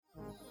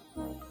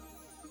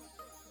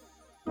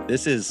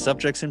This is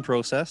Subjects in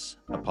Process,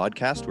 a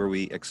podcast where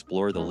we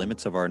explore the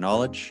limits of our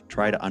knowledge,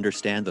 try to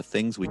understand the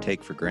things we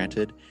take for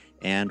granted,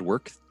 and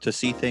work to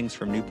see things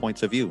from new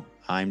points of view.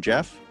 I'm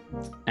Jeff.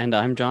 And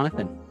I'm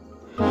Jonathan.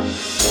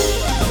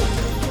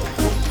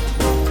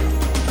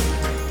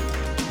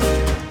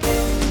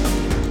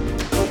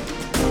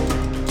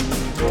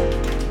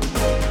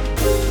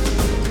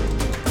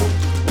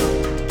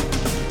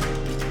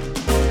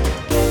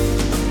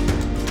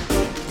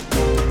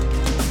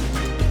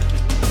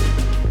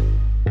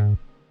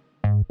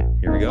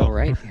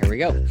 Here we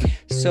go.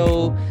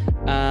 So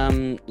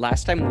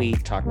last time we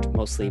talked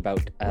mostly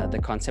about the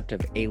concept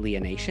of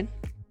alienation,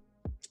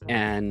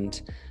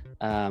 and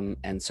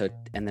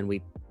then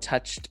we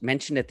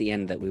mentioned at the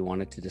end that we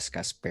wanted to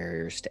discuss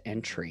barriers to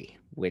entry,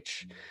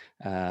 which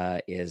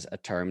is a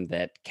term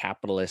that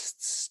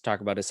capitalists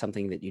talk about as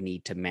something that you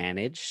need to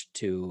manage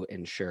to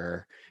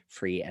ensure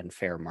free and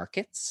fair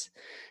markets.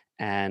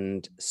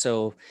 And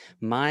so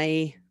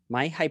my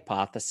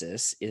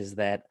hypothesis is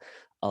that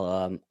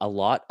a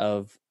lot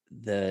of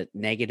the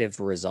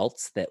negative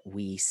results that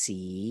we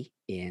see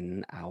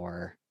in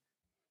our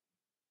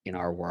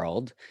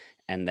world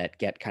and that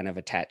get kind of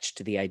attached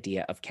to the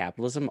idea of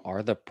capitalism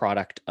are the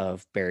product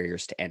of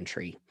barriers to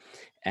entry,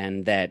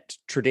 and that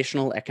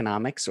traditional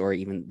economics, or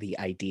even the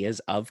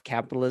ideas of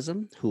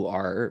capitalism, who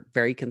are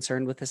very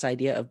concerned with this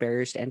idea of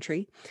barriers to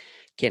entry,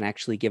 can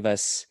actually give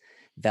us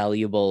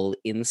valuable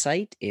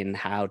insight in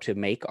how to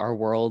make our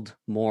world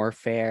more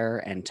fair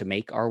and to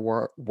make our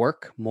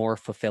work more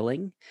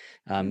fulfilling,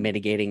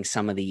 mitigating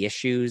some of the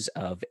issues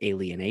of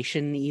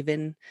alienation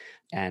even,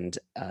 and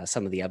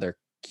some of the other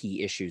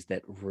key issues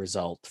that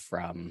result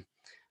from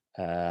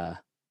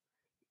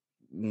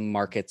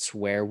markets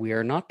where we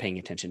are not paying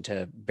attention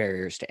to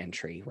barriers to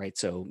entry, right?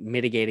 So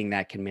mitigating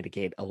that can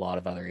mitigate a lot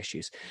of other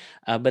issues.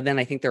 But then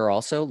I think there are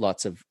also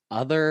lots of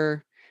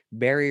other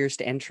barriers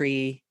to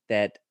entry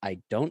that I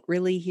don't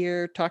really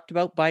hear talked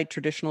about by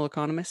traditional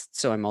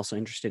economists. So I'm also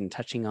interested in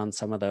touching on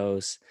some of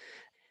those.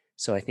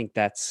 So I think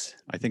that's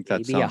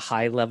maybe a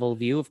high level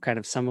view of kind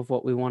of some of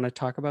what we want to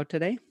talk about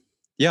today.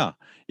 Yeah.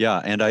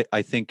 And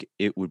I think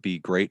it would be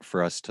great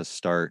for us to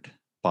start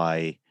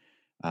by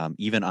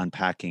even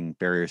unpacking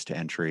barriers to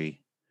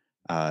entry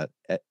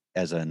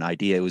as an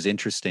idea. It was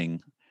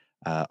interesting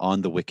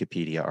on the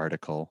Wikipedia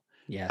article.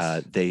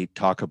 Yes. They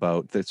talk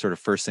about, the sort of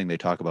first thing they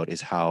talk about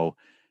is how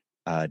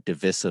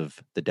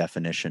divisive the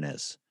definition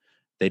is.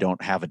 They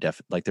don't have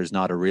there's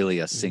not really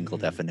a single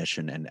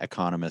definition, and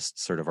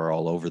economists sort of are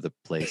all over the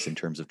place in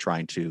terms of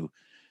trying to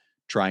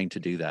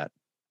do that.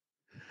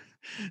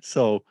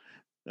 So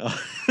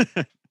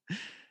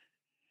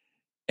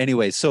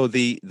anyway, so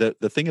the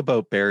thing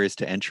about barriers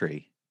to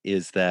entry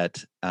is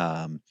that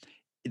when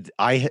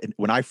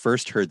I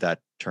first heard that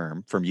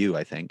term from you,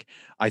 I think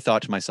I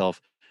thought to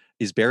myself,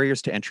 is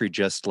barriers to entry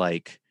just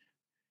like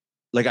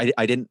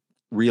I didn't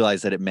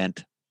realize that it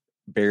meant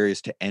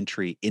barriers to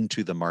entry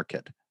into the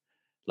market,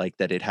 like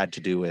that it had to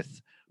do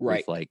with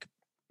like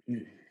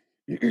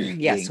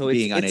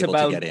being unable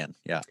to get in.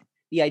 Yeah.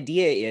 The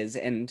idea is,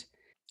 and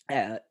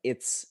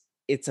it's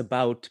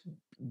about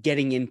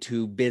getting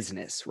into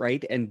business,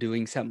 right? And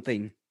doing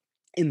something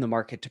in the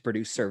market to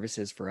produce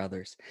services for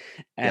others.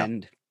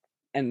 And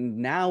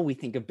now we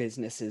think of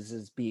businesses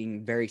as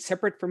being very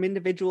separate from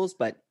individuals,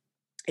 but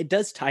it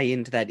does tie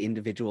into that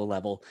individual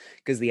level,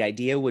 because the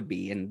idea would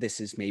be, and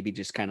this is maybe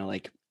just kind of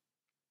like,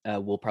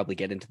 we'll probably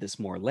get into this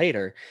more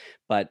later,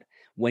 but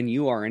when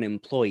you are an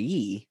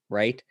employee,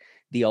 right?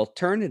 The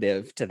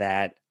alternative to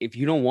that, if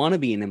you don't want to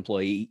be an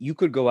employee, you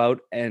could go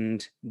out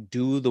and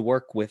do the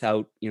work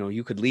without,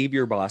 you could leave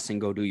your boss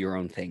and go do your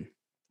own thing.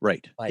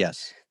 Right. But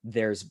yes.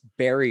 There's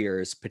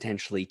barriers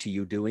potentially to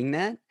you doing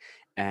that.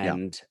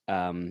 And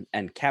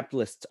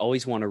capitalists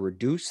always want to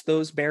reduce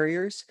those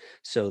barriers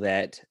so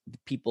that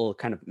people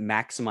kind of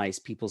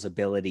maximize people's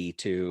ability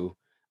to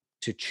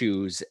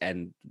choose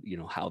and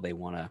how they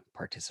want to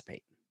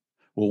participate.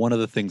 Well, one of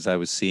the things I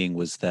was seeing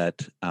was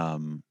that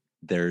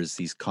there's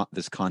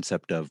this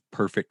concept of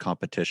perfect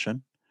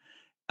competition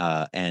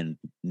and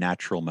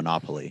natural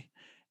monopoly.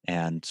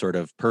 And sort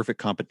of perfect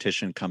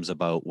competition comes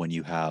about when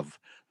you have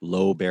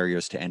low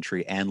barriers to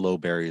entry and low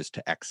barriers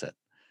to exit.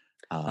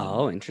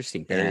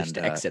 Interesting. Barriers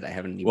to exit. I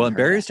haven't even heard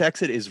barriers to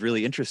exit is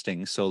really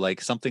interesting. So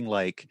like something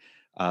like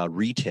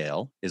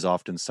retail is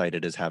often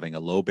cited as having a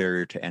low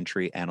barrier to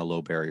entry and a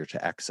low barrier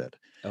to exit.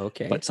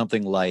 Okay. But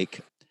something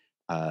like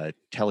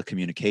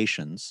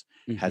telecommunications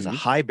has a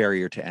high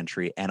barrier to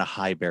entry and a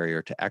high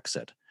barrier to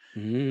exit,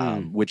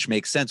 which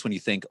makes sense when you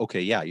think,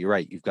 okay, yeah, you're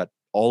right. You've got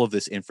all of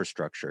this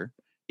infrastructure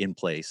in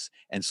place.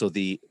 And so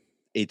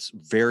it's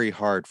very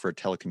hard for a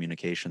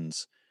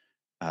telecommunications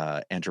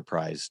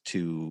enterprise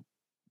to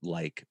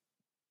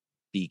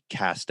be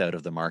cast out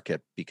of the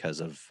market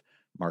because of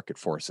market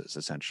forces,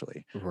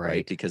 essentially,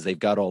 right? Because they've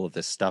got all of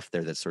this stuff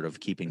there that's sort of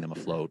keeping them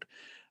afloat.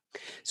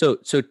 So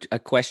a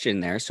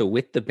question there. So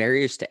with the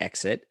barriers to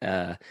exit,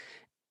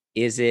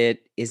 Is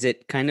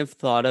it kind of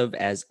thought of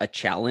as a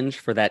challenge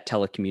for that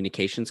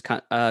telecommunications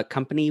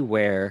company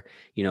where,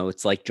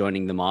 it's like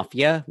joining the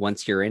mafia?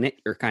 Once you're in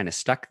it, you're kind of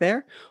stuck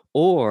there?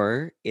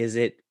 Or is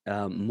it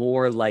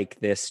more like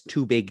this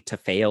too big to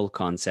fail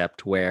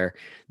concept where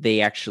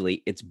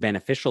it's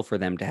beneficial for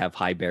them to have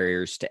high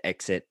barriers to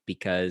exit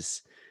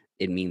because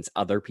it means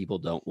other people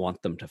don't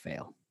want them to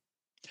fail?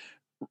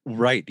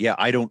 Right. Yeah.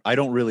 I don't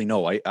really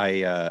know.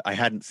 I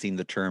hadn't seen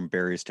the term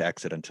barriers to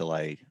exit until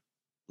I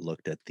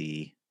looked at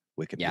the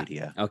Yeah.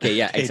 Wikipedia Okay.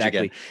 Yeah, page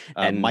again. exactly.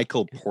 And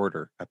Michael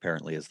Porter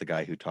apparently is the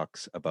guy who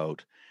talks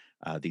about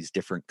these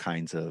different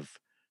kinds of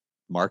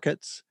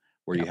markets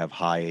where you yeah. have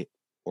high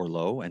or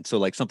low. And so,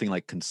 like something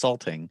like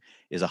consulting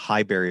is a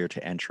high barrier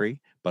to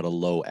entry, but a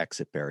low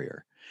exit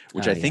barrier,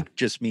 which I Yeah. think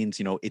just means,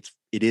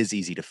 it is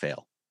easy to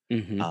fail.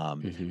 Hmm.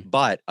 Um, Hmm.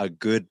 but a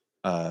good,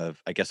 I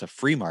guess, a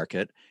free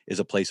market is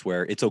a place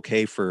where it's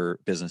okay for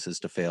businesses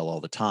to fail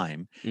all the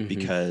time Hmm.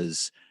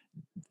 because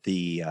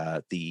the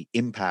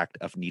impact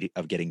of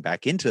getting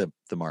back into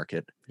the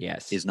market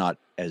Yes. is not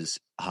as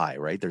high,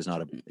 right? It's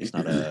not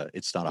a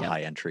Yep.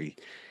 high entry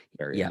Yep.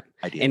 barrier,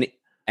 And ideally.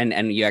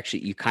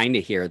 you kind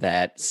of hear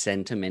that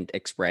sentiment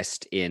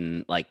expressed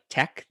in like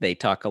tech. They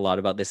talk a lot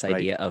about this Right.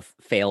 idea of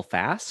fail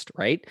fast,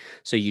 right?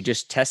 So you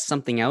just test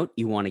something out,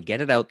 you want to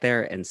get it out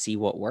there and see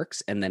what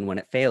works, and then when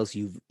it fails,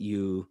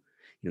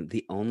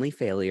 the only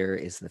failure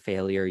is the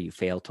failure you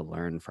fail to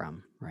learn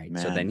from, right?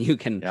 So then Man. you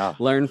can Yeah.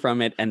 learn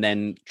from it and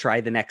then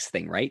try the next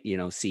thing, right?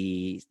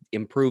 See,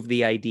 improve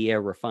the idea,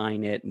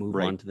 refine it, move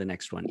Right. on to the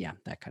next one. Yeah,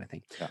 that kind of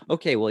thing. Yeah.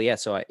 Okay, well, yeah,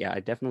 so I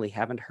definitely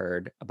haven't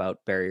heard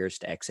about barriers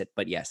to exit,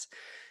 but yes,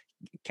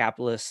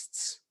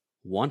 capitalists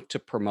want to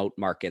promote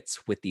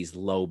markets with these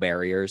low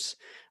barriers,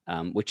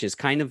 which is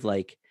kind of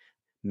like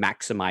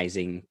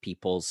maximizing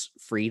people's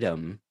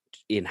freedom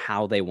in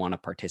how they want to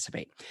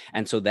participate.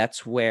 And so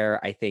that's where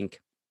I think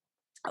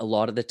a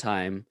lot of the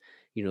time,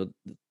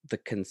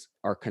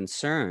 our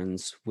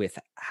concerns with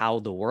how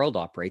the world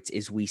operates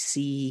is we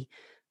see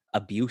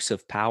abuse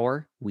of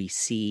power, we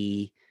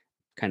see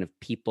kind of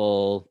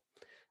people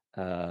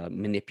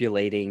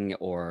manipulating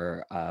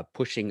or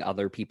pushing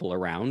other people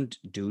around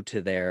due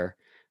to their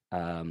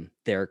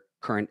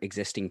current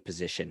existing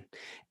position,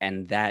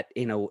 and that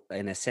in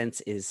a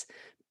sense is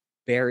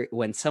very,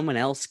 when someone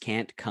else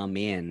can't come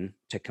in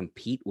to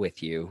compete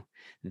with you,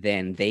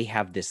 then they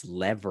have this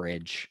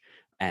leverage,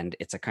 and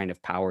it's a kind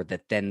of power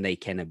that then they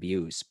can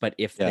abuse. But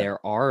Yeah.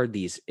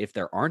 if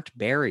there aren't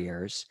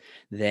barriers,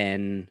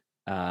 then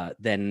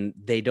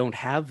they don't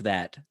have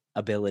that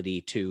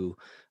ability to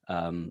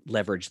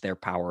leverage their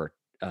power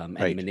and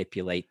Right.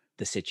 manipulate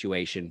the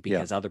situation, Yeah.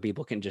 because other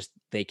people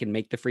they can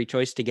make the free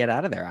choice to get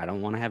out of there. I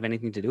don't want to have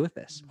anything to do with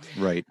this.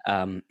 Right.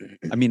 um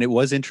I mean, it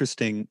was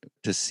interesting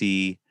to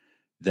see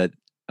that,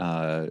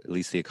 at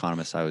least the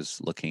economists I was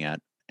looking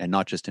at, and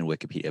not just in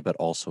Wikipedia, but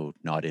also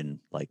not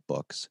in like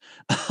books,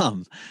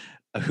 um,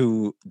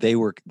 who they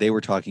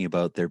were talking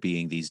about there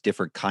being these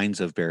different kinds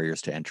of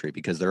barriers to entry,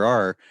 because there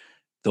are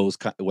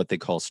what they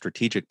call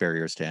strategic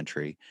barriers to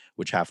entry,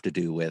 which have to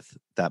do with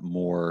that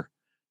more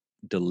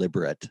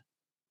deliberate,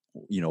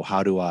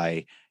 how do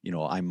I,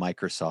 I'm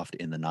Microsoft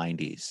in the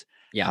 90s.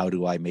 yeah. How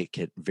do I make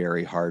it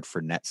very hard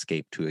for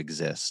Netscape to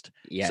exist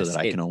so Yes, that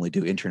I can only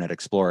do Internet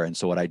Explorer? And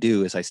so what I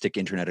do is I stick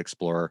Internet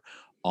Explorer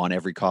on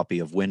every copy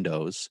of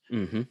Windows,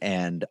 hmm.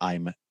 and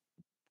I'm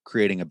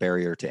creating a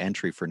barrier to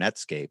entry for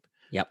Netscape,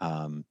 Yep.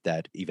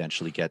 that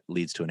eventually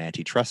leads to an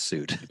antitrust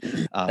suit.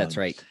 That's um,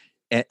 right.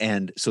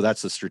 and so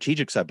that's the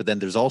strategic side, but then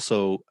there's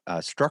also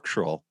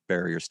structural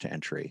barriers to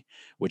entry,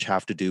 which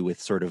have to do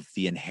with sort of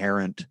the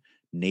inherent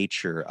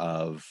nature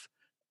of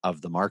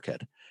the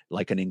market.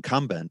 Like an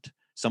incumbent,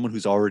 someone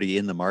who's already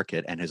in the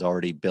market and has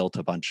already built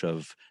a bunch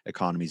of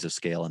economies of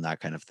scale and that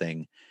kind of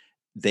thing,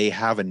 they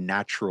have a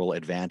natural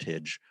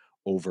advantage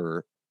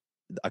over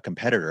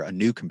a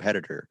new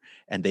competitor,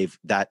 and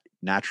that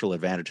natural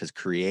advantage has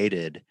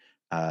created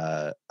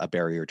a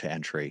barrier to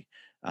entry,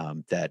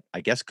 that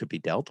I guess could be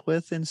dealt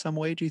with in some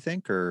way. Do you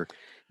think, or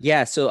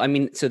Yeah, so I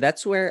mean, so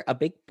that's where a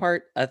big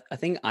part, a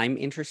thing I'm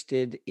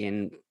interested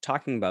in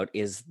talking about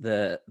is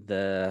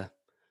the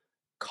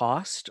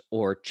cost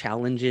or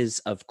challenges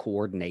of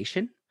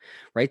coordination,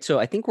 right? So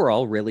I think we're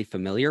all really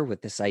familiar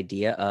with this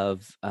idea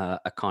of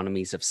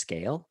economies of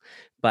scale,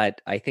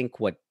 but I think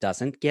what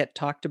doesn't get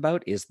talked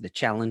about is the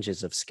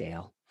challenges of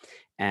scale.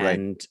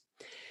 right, And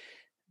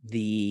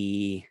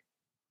the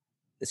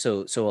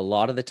so a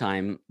lot of the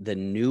time the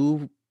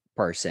new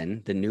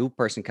person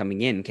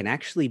coming in can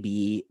actually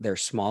be, they're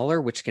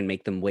smaller, which can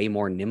make them way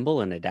more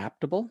nimble and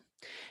adaptable.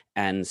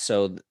 And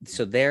so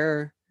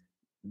they're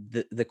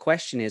the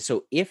question is,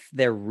 so if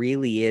there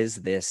really is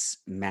this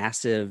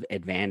massive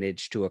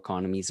advantage to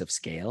economies of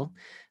scale,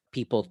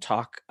 people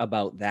talk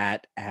about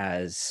that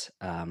as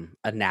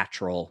a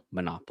natural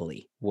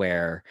monopoly,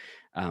 where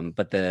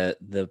but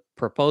the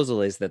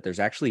proposal is that there's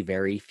actually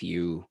very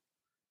few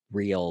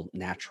real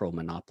natural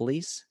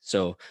monopolies.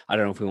 So I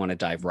don't know if we want to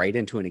dive right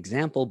into an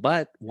example,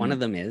 but one mm, of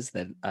them is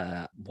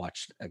that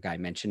watched a guy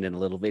mentioned in a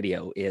little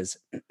video is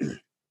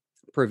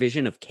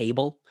provision of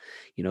cable,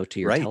 to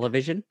your Right.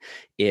 television,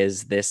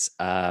 is this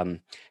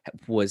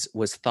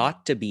was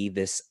thought to be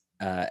this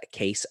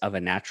case of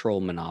a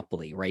natural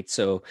monopoly, right?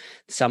 So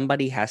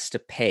somebody has to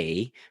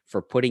pay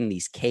for putting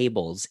these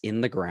cables in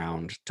the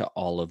ground to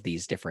all of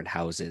these different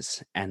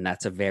houses, and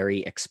that's a very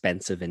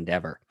expensive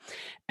endeavor.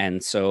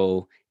 And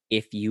so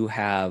if you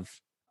have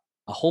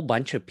a whole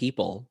bunch of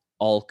people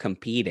all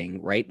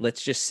competing, right?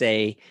 Let's just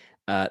say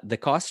the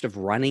cost of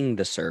running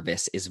the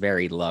service is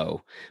very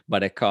low,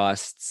 but it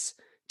costs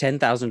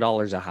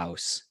 $10,000 a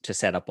house to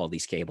set up all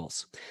these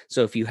cables.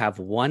 So if you have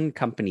one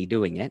company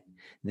doing it,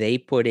 they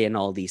put in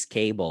all these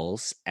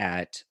cables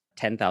at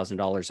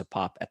 $10,000 a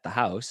pop at the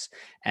house.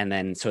 And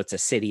then, so it's a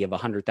city of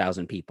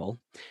 100,000 people.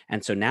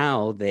 And so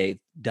now they've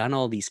done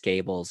all these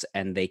cables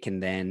and they can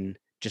then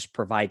just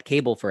provide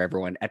cable for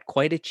everyone at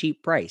quite a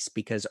cheap price,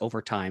 because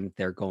over time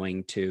they're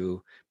going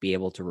to be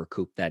able to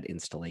recoup that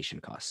installation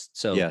cost.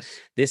 So Yes.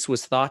 this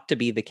was thought to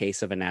be the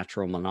case of a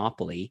natural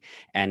monopoly,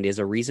 and is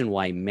a reason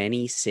why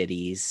many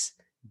cities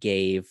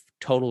gave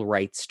total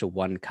rights to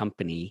one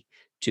company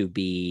to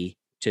be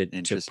to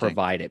Interesting.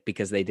 provide it,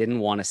 because they didn't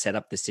want to set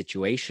up the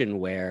situation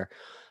where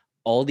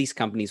all these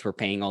companies were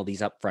paying all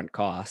these upfront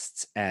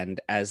costs, and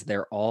as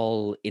they're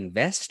all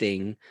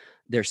investing,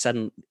 they're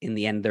sudden in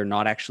the end they're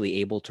not actually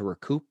able to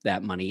recoup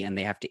that money, and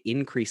they have to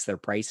increase their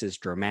prices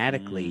Mm,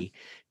 dramatically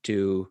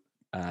to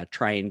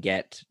try and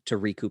get to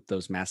recoup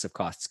those massive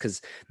costs,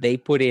 because they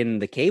put in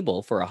the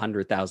cable for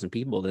 100,000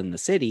 people in the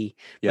city,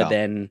 but yeah.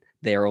 then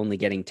they're only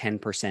getting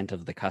 10%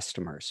 of the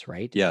customers,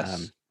 right?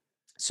 Yes.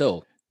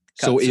 So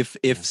So if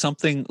yeah.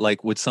 something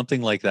like, would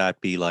something like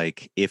that be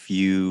like, if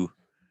you,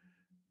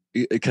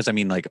 because I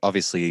mean, like,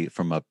 obviously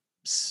from a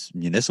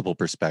municipal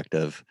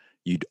perspective,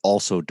 you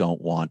also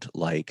don't want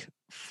like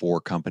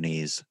four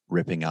companies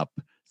ripping up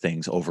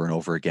things over and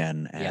over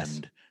again, Yes.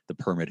 and the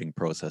permitting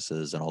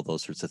processes and all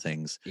those sorts of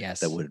things that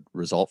Yes. would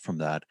result from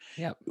that.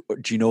 Yep.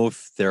 Do you know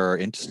if there are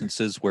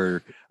instances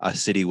where a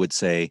city would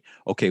say,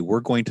 okay,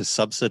 we're going to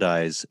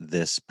subsidize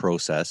this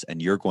process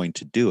and you're going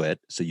to do it,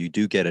 so you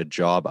do get a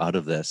job out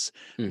of this,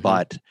 Hmm.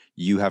 but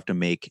you have to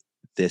make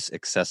this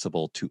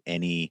accessible to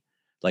any,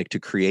 like, to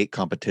create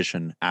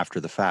competition after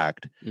the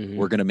fact? Hmm.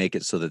 We're going to make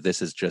it so that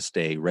this is just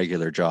a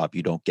regular job.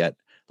 You don't get,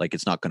 like,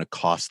 it's not going to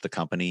cost the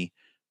company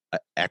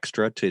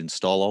extra to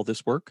install all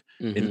this work,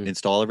 Hmm.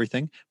 install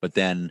everything, but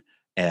then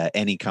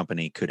any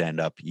company could end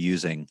up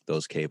using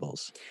those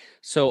cables.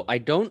 So I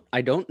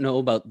don't know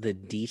about the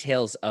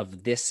details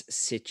of this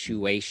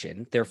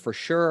situation. There for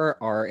sure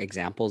are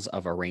examples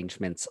of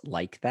arrangements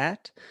like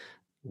that,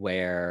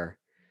 where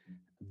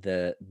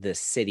the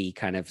city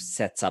kind of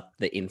sets up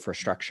the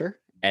infrastructure,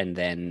 and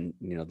then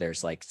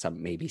there's like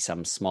maybe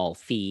some small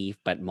fee,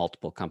 but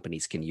multiple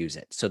companies can use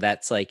it. So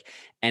that's like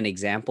an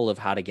example of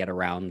how to get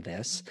around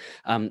this.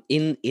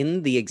 In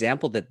the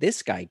example that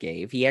this guy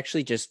gave, he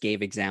actually just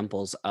gave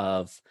examples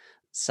of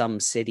some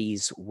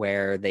cities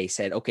where they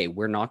said, okay,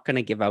 we're not going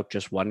to give out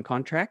just one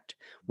contract,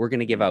 we're going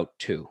to give Mm, out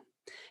two.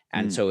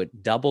 And mm, so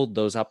it doubled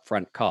those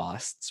upfront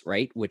costs,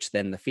 right? Which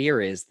then the fear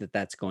is that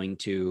that's going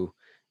to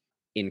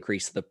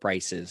increase the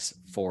prices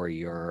for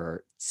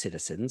your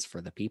citizens, for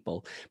the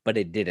people, but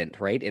it didn't,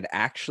 right? It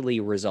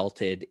actually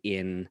resulted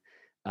in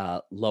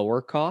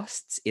lower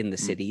costs in the mm.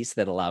 cities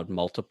that allowed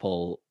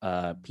multiple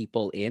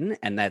people in.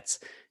 And that's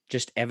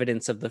just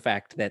evidence of the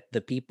fact that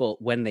the people,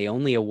 when they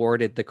only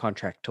awarded the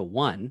contract to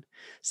one,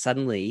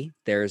 suddenly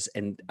there's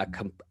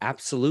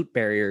absolute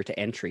barrier to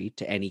entry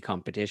to any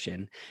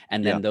competition.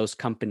 And Yeah. then those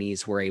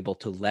companies were able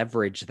to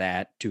leverage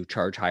that to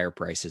charge higher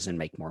prices and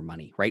make more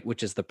money, right?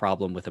 Which is the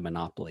problem with a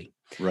monopoly.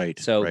 Right.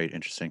 So Right.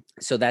 Interesting.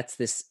 that's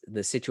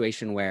the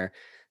situation where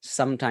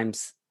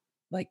sometimes,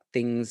 like,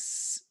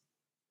 things,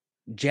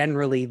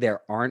 generally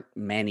there aren't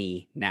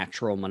many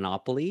natural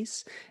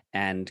monopolies,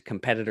 and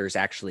competitors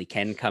actually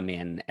can come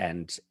in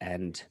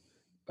and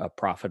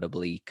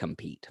profitably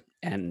compete.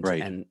 and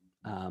Right. and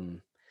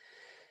um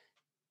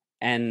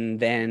and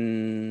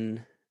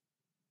then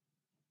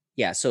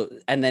yeah, so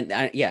and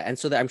then yeah, and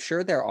so I'm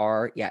sure there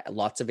are, yeah,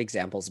 lots of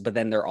examples, but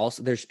then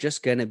there's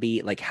just going to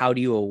be like, how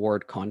do you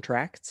award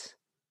contracts?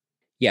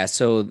 Yeah,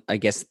 so I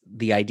guess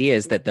the idea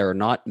is that there are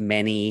not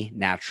many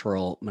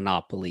natural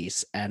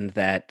monopolies, and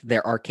that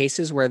there are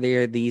cases where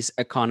there are these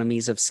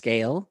economies of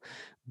scale,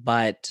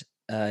 but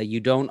you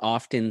don't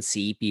often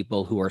see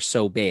people who are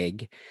so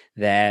big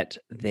that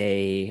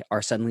they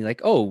are suddenly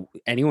like, oh,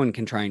 anyone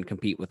can try and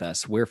compete with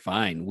us. We're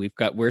fine.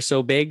 We're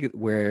so big.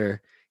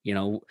 You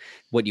know,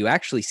 what you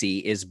actually see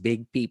is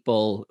big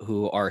people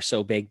who are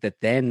so big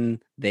that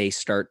then they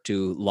start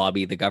to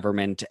lobby the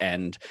government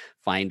and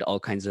find all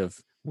kinds of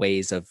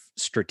ways of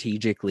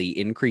strategically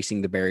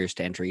increasing the barriers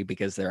to entry,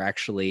 because they're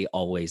actually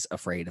always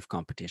afraid of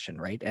competition,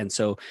 right? And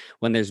so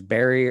when there's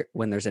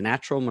a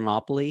natural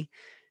monopoly,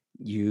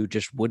 you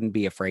just wouldn't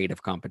be afraid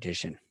of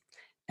competition.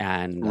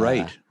 And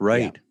Right. yeah.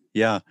 Right.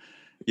 Yeah.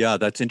 Yeah.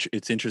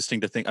 It's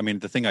interesting to think. I mean,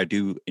 the thing I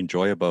do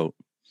enjoy about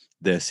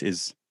this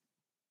is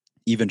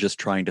even just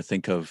trying to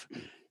think of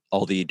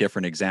all the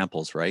different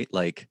examples, right?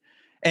 Like,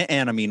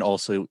 and I mean,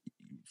 also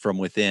from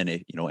within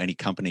it, any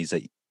companies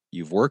that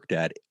you've worked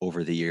at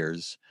over the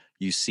years,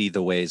 you see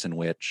the ways in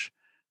which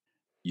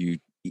you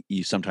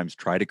you sometimes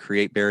try to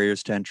create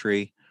barriers to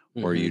entry,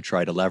 or Mm-hmm. you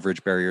try to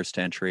leverage barriers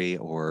to entry,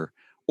 or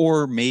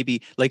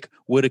maybe like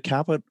would a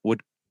capital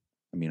would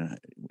I mean,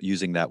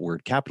 using that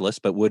word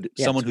capitalist, but would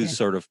Yeah, it's someone who's okay.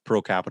 sort of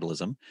pro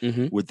capitalism,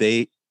 Mm-hmm. would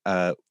they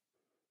uh,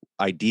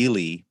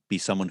 ideally be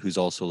someone who's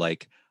also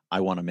like,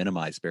 I want to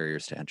minimize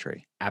barriers to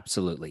entry,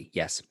 Absolutely.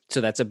 Yes.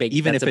 So that's a big,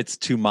 even that's if a, it's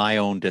to my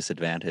own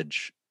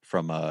disadvantage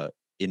from a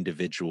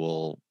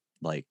individual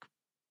like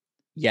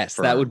yes,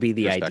 that would firm be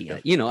the idea.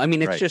 perspective. I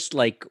mean, it's Right. just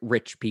like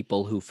rich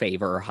people who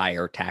favor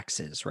higher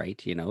taxes,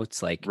 right?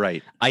 It's like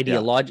Right. Yeah.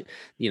 ideology,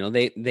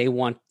 they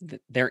want,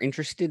 they're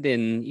interested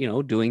in,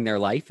 doing their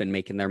life and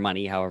making their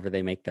money however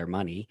they make their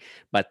money,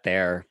 but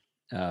their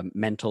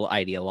mental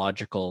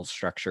ideological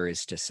structure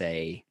is to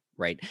say,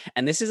 right.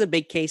 And this is a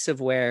big case of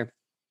where,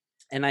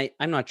 and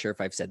I'm not sure if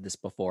I've said this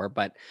before,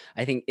 but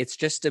I think it's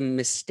just a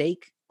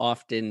mistake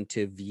often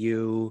to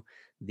view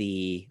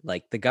the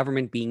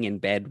government being in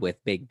bed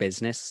with big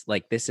business.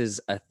 Like this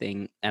is a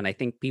thing. And I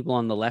think people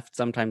on the left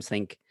sometimes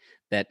think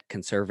that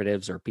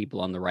conservatives or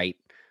people on the right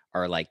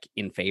are like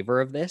in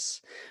favor of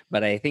this.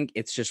 But I think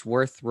it's just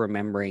worth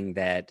remembering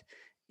that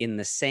in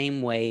the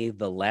same way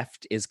the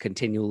left is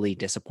continually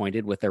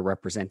disappointed with their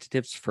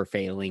representatives for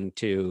failing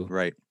to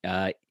Right.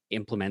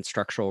 implement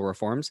structural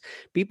reforms,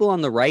 people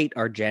on the right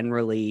are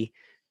generally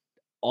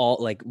all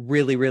like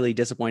really, really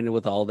disappointed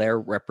with all their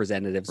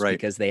representatives Right.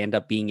 because they end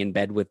up being in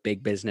bed with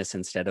big business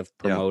instead of Yeah.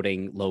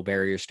 promoting low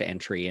barriers to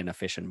entry and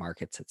efficient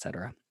markets,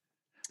 etc.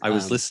 I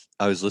was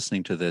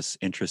listening to this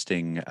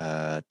interesting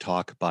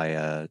talk by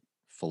a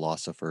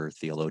philosopher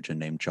theologian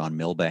named John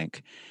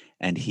Milbank,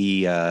 and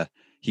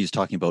he's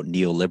talking about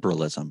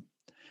neoliberalism,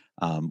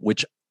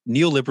 which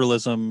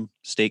neoliberalism,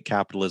 state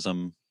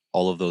capitalism,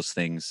 all of those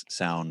things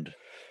sound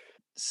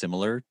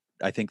similar.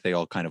 I think they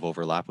all kind of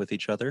overlap with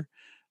each other.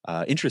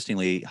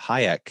 Interestingly,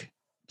 Hayek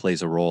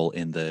plays a role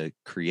in the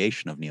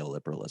creation of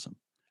neoliberalism,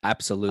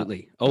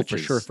 Absolutely. Oh, which for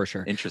sure, is for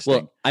sure.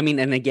 interesting. Well, I mean,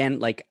 and again,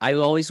 like I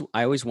always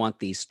want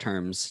these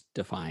terms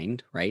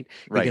defined, right?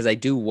 Right. Because I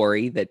do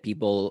worry that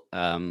people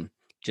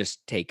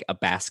just take a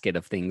basket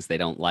of things they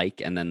don't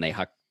like and then they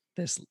huck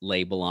this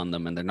label on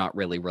them and they're not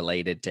really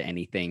related to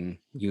anything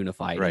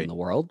unified in Right. the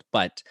world.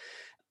 But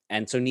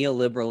and so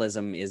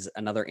neoliberalism is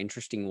another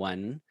interesting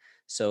one.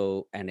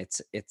 So and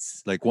it's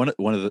Like one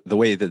of the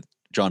way that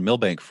John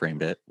Milbank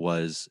framed it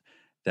was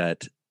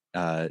that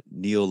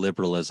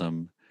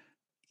neoliberalism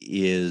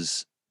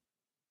is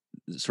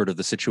sort of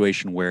the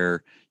situation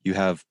where you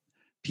have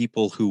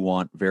people who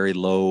want very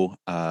low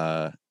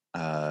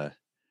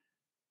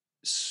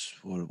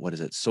what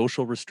is it,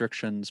 social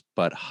restrictions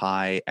but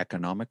high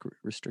economic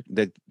restriction.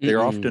 They're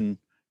mm-mm. often,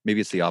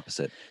 maybe it's the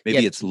opposite, maybe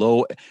Yep, it's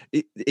low.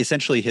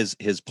 Essentially his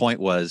point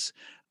was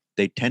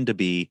they tend to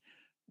be,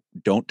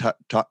 don't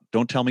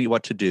tell me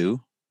what to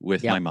do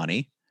with my yep,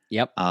 money,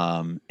 yep.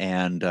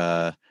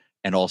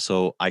 and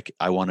also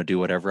I want to do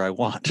whatever I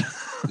want.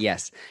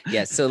 Yes.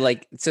 Yes. So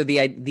like so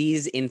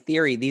these in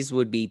theory, these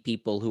would be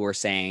people who are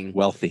saying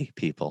Wealthy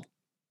people.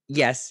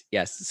 yes,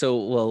 yes. So,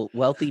 well,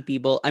 wealthy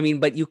people. I mean,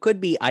 but you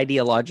could be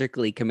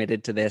ideologically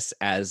committed to this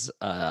as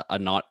a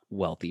not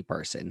wealthy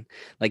person.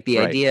 Like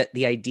Right.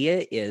 the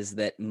idea is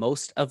that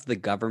most of the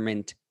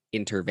government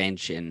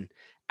intervention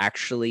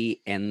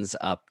actually ends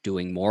up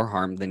doing more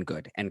harm than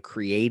good and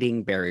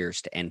creating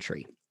barriers to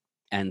entry.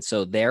 And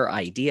so their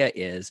idea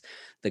is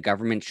the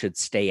government should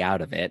stay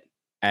out of it.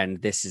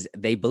 And this is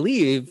they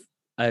believe,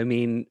 I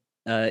mean,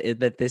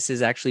 that this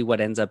is actually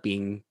what ends up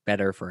being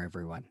better for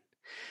everyone.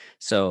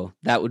 So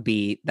that would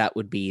be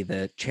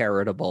the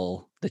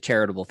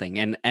charitable thing.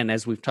 And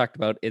as we've talked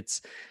about,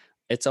 it's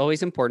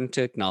always important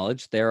to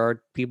acknowledge there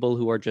are people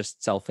who are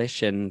just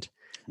selfish and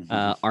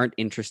aren't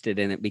interested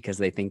in it because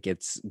they think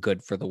it's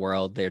good for the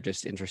world. They're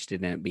just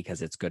interested in it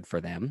because it's good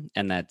for them,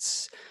 and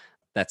that's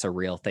a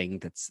real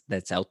thing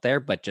that's out there.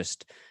 But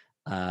just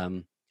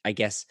I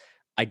guess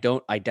I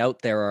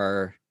doubt there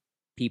are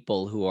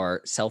people who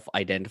are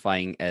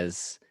self-identifying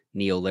as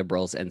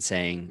neoliberals and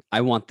saying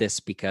I want this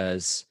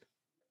because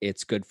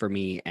it's good for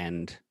me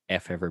and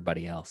F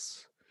everybody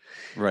else.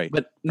 Right.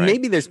 But Right.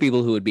 maybe there's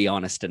people who would be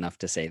honest enough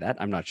to say that.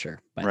 I'm not sure.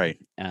 But Right.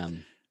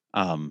 um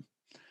Um,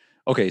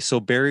 okay, so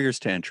barriers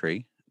to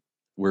entry.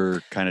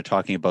 We're kind of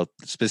talking about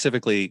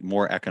specifically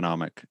more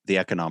the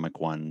economic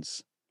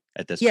ones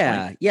at this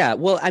point. yeah, yeah.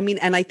 Well, I mean,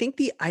 and I think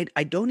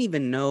I don't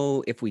even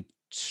know if we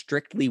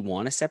strictly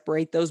want to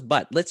separate those,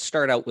 but let's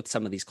start out with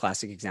some of these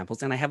classic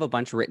examples. And I have a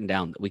bunch written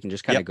down that we can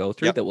just kind of Yep. go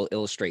through Yep. that will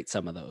illustrate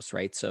some of those,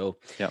 right? So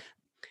Yep.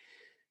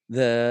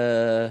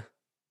 the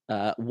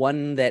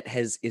one that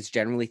is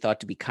generally thought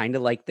to be kind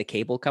of like the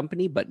cable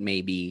company, but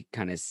maybe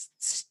kind of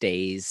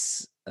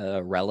stays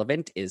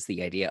relevant is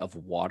the idea of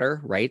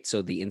water, right?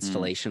 So the Mm,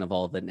 installation of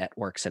all the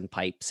networks and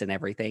pipes and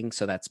everything.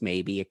 So that's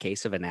maybe a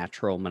case of a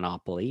natural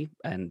monopoly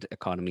and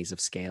economies of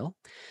scale.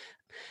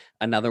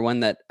 Another one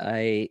that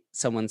I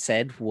someone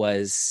said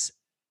was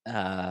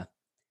uh,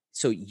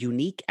 so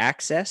unique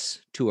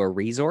access to a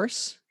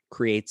resource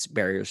creates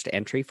barriers to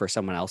entry for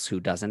someone else who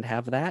doesn't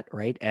have that,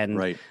 right? And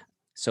right.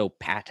 So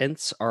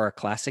patents are a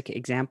classic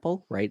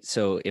example, right?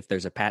 So if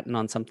there's a patent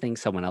on something,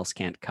 someone else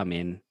can't come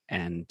in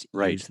and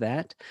Right. use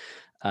that.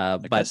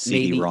 Like a But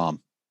maybe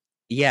CD-ROM.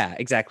 yeah,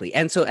 exactly.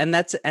 And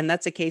that's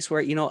a case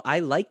where, I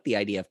like the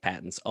idea of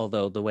patents,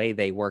 although the way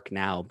they work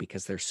now,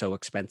 because they're so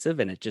expensive,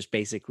 and it just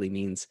basically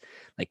means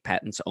like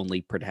patents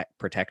only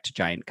protect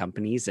giant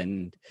companies,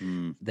 and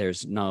Mm.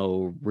 there's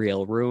no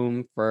real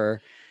room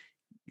for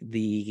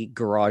the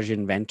garage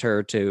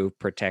inventor to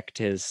protect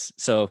his.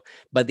 So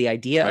but the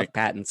idea Right. of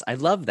patents, I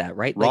love that,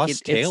 right? Like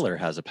Ross it's Taylor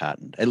has a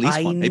patent, at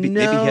least I one.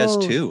 Maybe he has know.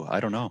 two. I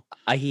don't know,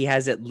 He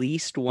has at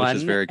least which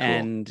is one, very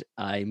cool. and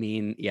I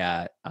mean,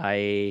 yeah, I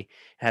it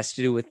has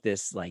to do with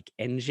this like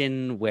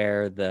engine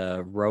where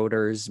the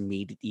rotors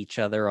meet each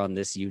other on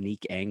this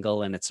unique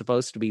angle, and it's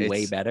supposed to be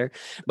way It's better.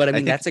 But I I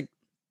mean, think that's a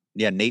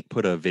yeah, Nate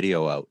put a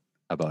video out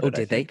about oh, it,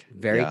 I did they? think.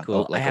 Very Yeah,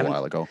 oh, cool. I like a haven't.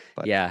 while ago,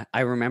 but Yeah,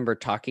 I remember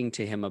talking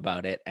to him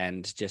about it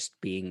and just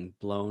being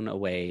blown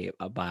away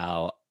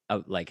about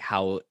like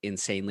how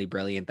insanely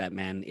brilliant that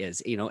man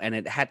is, and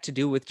it had to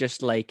do with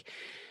just like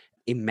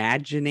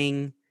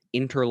imagining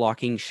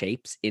interlocking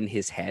shapes in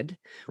his head,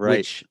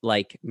 right. which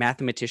like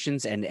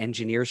mathematicians and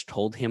engineers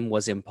told him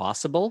was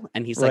impossible.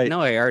 And he's like, Right.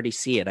 no, I already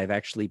see it. I've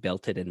actually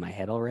built it in my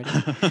head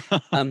already.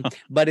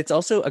 But it's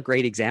also a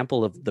great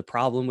example of the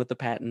problem with the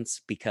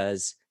patents,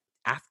 because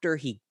after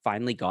he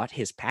finally got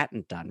his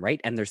patent done, right?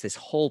 And there's this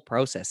whole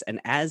process.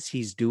 And as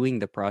he's doing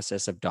the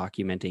process of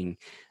documenting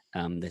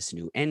this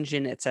new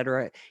engine,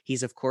 etc.,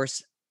 he's of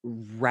course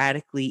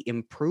radically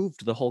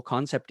improved the whole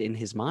concept in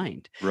his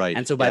mind. Right.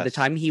 And so by the Yes.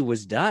 time he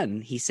was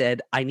done, he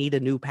said, I need a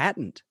new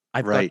patent.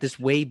 I've got Right. this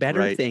way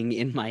better Right. thing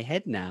in my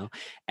head now.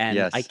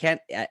 And I Yes.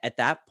 can't, at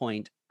that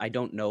point, I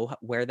don't know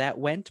where that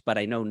went, but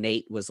I know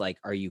Nate was like,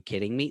 "Are you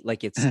kidding me?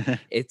 Like it's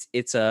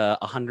a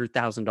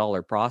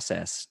 $100,000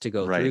 process to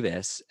go through Right.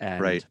 this."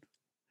 And Right.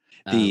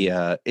 The um,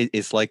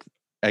 it's like,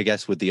 I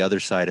guess, would the other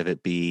side of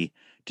it be,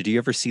 did you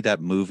ever see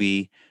that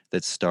movie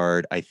that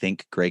starred, I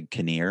think, Greg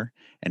Kinnear,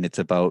 and it's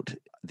about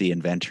the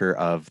inventor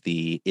of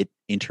the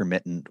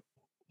intermittent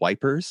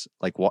wipers,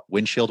 like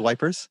windshield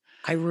wipers?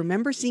 I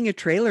remember seeing a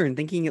trailer and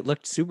thinking it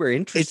looked super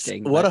It's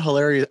interesting, what a but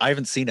hilarious. I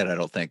haven't seen it. I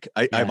don't think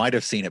I yeah, might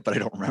have seen it, but I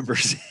don't remember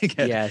seeing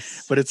it.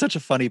 yes, But it's such a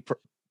funny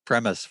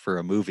premise for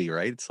a movie,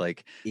 right? It's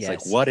like,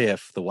 yes, what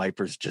if the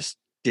wipers just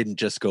didn't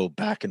just go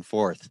back and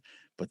forth,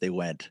 but they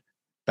went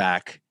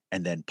back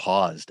and then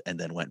paused and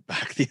then went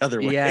back the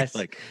other way? yes.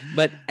 Like,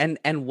 But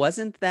and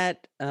wasn't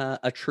that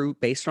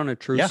based on a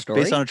true yeah,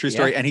 based on story? a true Yeah,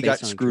 story, and he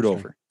got based on a true screwed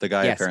story. over. The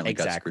guy Yes, apparently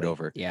got screwed exactly.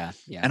 over, Yeah,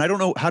 yeah. and I don't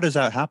know, how does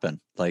that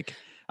happen. Like,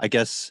 I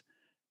guess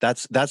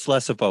that's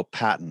less about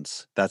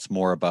patents. That's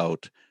more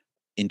about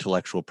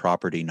intellectual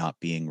property not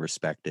being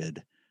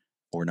respected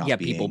or Yeah, not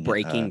people being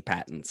breaking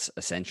patents,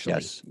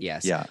 essentially. yes,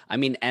 Yes. yeah, I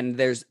mean, and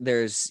there's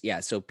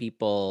yeah, so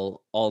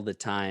people all the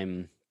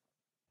time,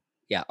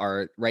 yeah,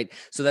 are right.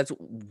 So that's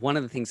one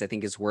of the things I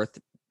think is worth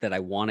that I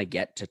want to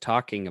get to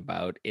talking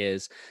about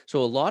is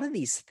so a lot of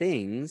these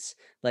things,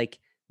 like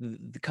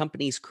the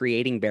companies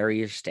creating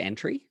barriers to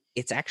entry,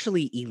 it's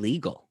actually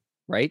illegal,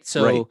 right?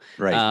 right, So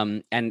right,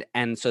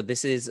 and so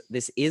this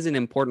is an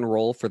important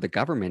role for the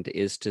government,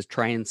 is to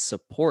try and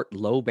support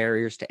low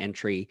barriers to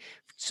entry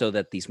so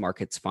that these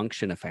markets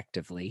function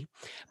effectively.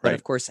 But right,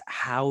 of course,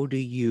 how do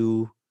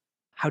you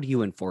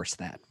enforce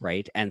that,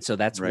 right? And so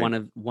that's right,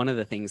 one of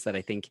the things that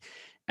I think,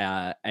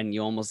 and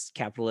you almost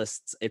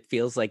capitalists, it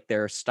feels like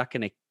they're stuck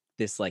in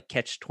this like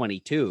catch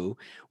 22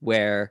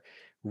 where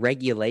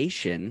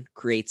regulation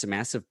creates a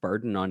massive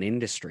burden on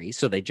industry,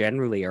 so they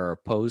generally are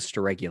opposed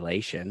to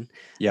regulation.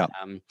 yeah,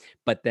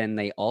 But then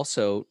they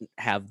also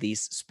have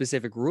these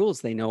specific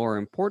rules they know are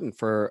important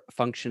for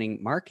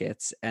functioning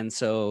markets, and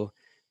so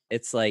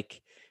it's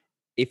like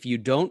if you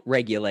don't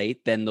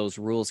regulate, then those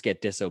rules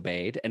get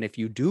disobeyed. And if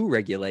you do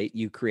regulate,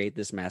 you create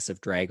this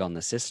massive drag on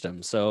the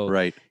system. So,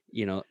 right.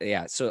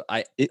 yeah. So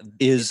It it,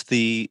 is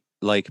the,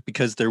 like,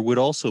 because there would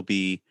also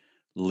be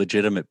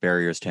legitimate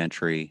barriers to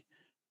entry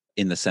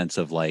in the sense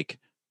of like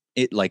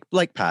it, like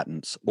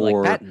patents,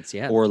 like patents.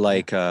 Yeah. or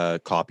Yeah. like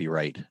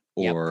copyright,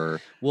 Yep.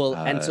 or Well,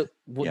 and so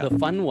yeah, the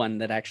fun one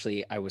that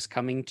actually I was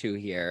coming to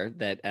here,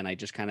 and I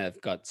just kind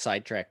of got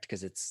sidetracked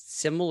because it's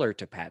similar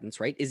to patents,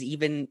 right? Is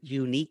even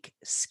unique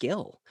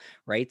skill,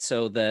 right?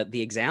 So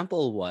the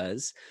example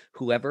was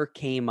whoever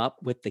came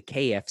up with the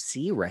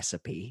KFC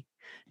recipe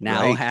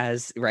now right.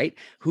 has, right?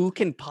 Who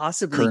can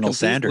possibly Colonel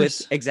compete with,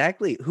 Sanders,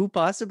 exactly, who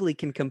possibly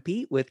can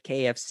compete with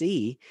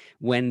KFC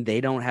when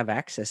they don't have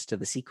access to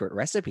the secret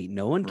recipe?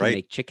 No one can right.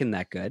 make chicken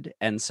that good.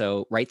 And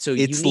so, right? So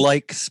It's unique.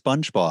 like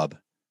SpongeBob.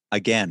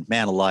 Again,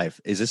 man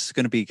alive. Is this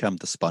going to become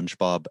the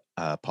SpongeBob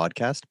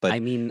podcast? But I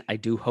mean, I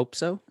do hope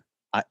so.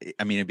 I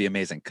mean, it'd be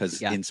amazing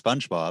because Yeah. in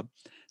SpongeBob,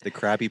 the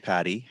Krabby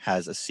Patty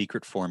has a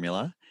secret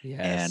formula,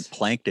 and Yes.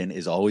 Plankton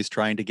is always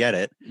trying to get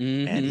it,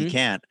 and he Mhm.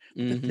 can't.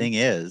 But the Mhm. thing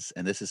is,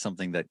 and this is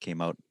something that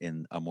came out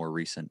in a more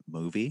recent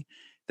movie,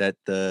 that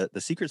the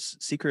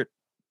secret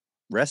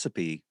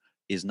recipe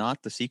is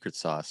not the secret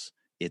sauce.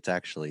 It's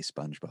actually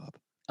SpongeBob.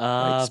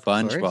 right? Of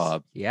course.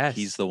 SpongeBob,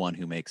 he's Yes. the one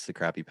who makes the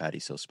Krabby Patty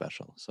so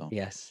special. So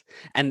Yes.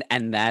 And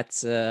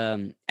that's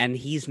and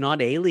he's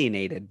not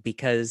alienated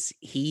because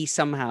he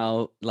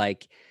somehow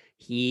like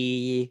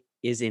he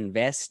is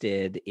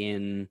invested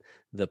in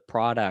the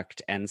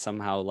product and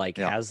somehow like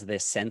yeah, has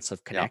this sense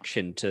of yeah,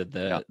 connection to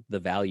yeah, the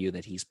value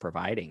that he's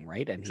providing,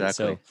 right? And he exactly.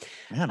 so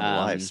Man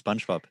alive, um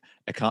SpongeBob.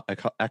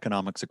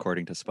 Economics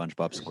according to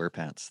SpongeBob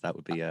SquarePants. That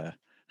would be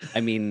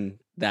I mean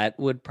that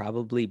would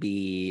probably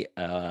be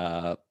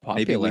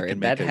maybe we popular. can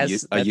make That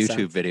has a that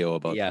YouTube sounds video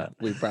about yeah, that.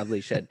 we probably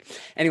should.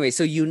 Anyway,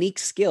 so unique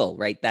skill,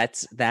 right?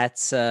 That's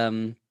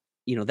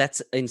you know,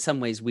 that's in some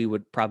ways we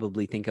would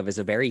probably think of as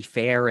a very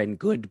fair and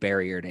good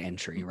barrier to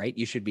entry, right?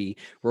 You should be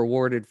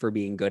rewarded for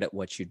being good at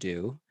what you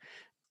do.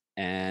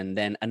 And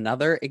then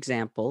another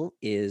example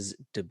is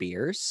De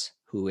Beers,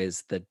 who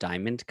is the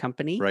diamond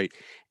company. Right.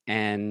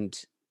 And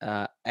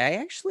I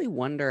actually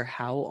wonder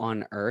how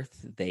on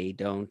earth they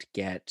don't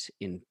get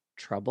in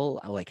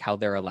trouble, like how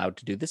they're allowed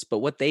to do this. But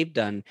what they've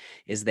done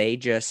is they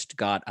just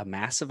got a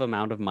massive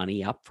amount of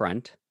money up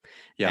front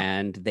Yeah.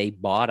 and they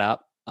bought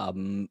up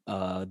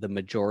the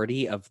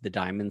majority of the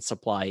diamond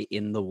supply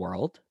in the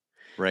world.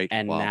 Right.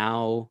 And Wow.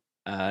 now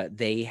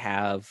they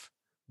have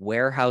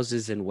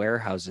warehouses and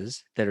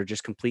warehouses that are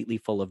just completely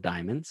full of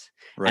diamonds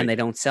and Right. they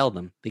don't sell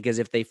them because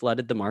if they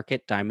flooded the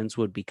market, diamonds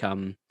would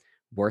become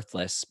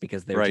worthless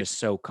because they're Right. just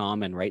so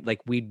common, right?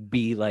 Like we'd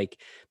be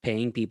like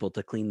paying people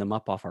to clean them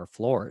up off our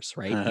floors,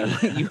 right?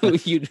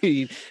 You'd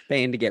be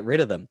paying to get rid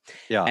of them.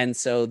 Yeah. And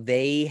so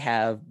they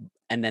have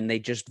and then they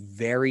just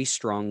very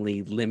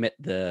strongly limit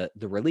the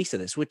release of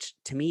this, which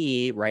to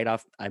me right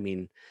off, I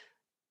mean,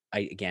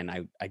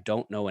 I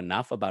don't know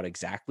enough about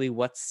exactly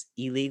what's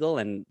illegal,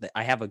 and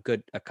I have a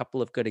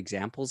couple of good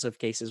examples of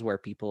cases where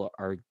people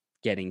are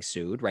getting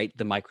sued. Right,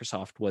 the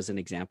Microsoft was an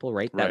example.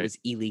 Right, that Right. was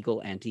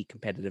illegal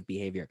anti-competitive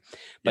behavior,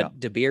 Yeah. but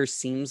De Beers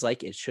seems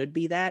like it should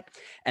be that.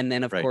 And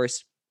then of Right.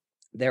 course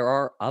there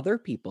are other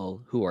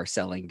people who are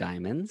selling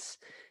diamonds,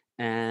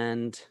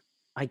 and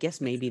I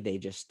guess maybe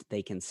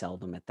they can sell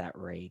them at that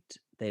rate.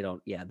 They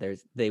don't. Yeah,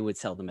 they would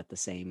sell them at the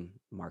same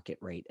market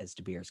rate as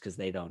De Beers because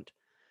they don't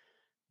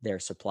their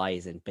supply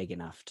isn't big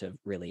enough to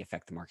really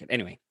affect the market.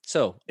 Anyway,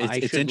 so I It's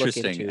should look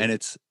interesting, into and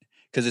it's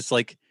because it's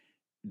like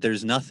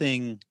there's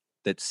nothing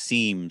that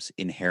seems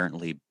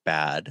inherently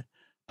bad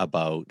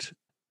about,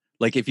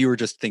 like, if you were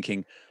just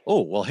thinking,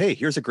 oh well, hey,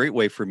 here's a great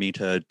way for me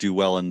to do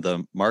well in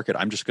the market.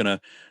 I'm just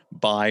gonna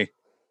buy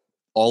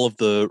all of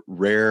the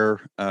rare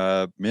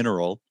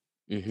mineral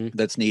Mhm,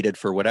 that's needed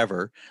for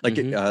whatever. Like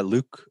mhm,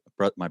 Luke,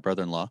 my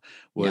brother-in-law,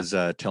 yeah. was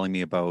telling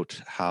me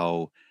about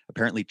how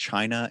apparently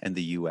China and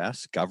the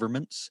U.S.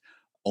 governments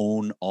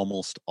own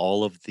almost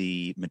all of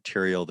the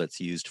material that's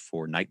used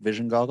for night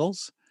vision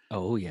goggles,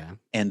 Oh, yeah.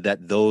 and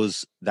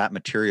that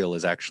material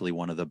is actually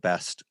one of the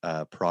best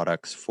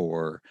products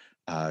for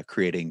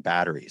creating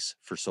batteries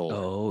for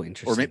solar, Oh,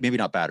 or interesting. maybe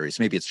not batteries.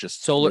 Maybe it's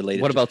just Solar related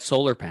what to. about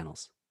solar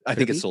panels? I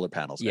Could it think it's be? solar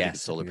panels. I think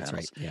it's Yes, I solar think that's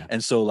right, panels. yeah.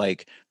 And so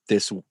like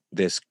this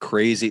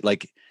crazy,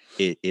 like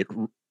it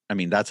I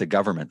mean, that's a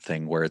government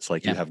thing where it's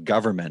like you Yep. have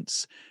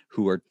governments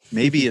who are,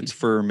 maybe it's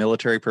for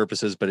military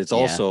purposes, but it's Yeah.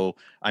 also,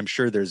 I'm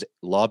sure there's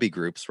lobby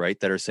groups, right,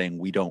 that are saying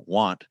we don't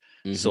want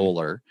Mhm,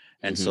 solar.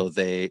 And mhm, so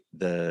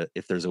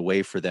if there's a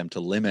way for them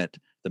to limit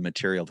the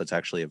material that's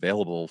actually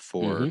available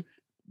for mhm.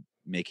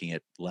 making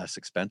it less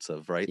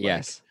expensive, right?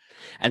 Like Yes.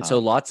 And so um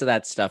lots of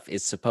that stuff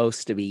is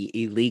supposed to be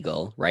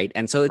illegal, right?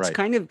 And so it's right,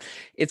 kind of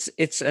it's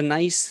a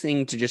nice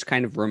thing to just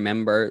kind of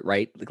remember,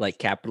 right? Like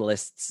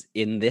capitalists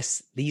in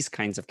these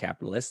kinds of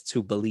capitalists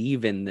who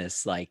believe in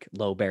this like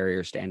low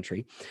barriers to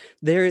entry.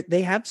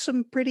 They have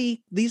some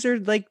pretty these are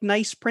like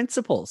nice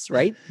principles,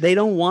 right? They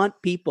don't want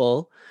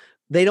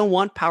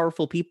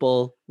powerful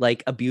people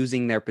like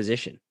abusing their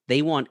position.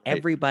 They want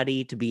right.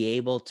 everybody to be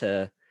able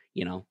to,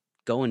 you know,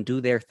 go and do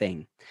their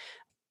thing.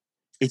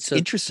 It's So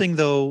interesting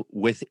though,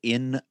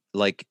 within,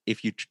 like,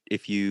 if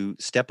you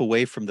step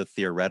away from the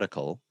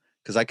theoretical,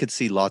 because I could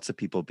see lots of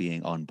people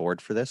being on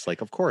board for this.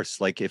 Like, of course,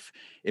 like if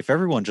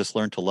everyone just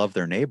learned to love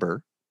their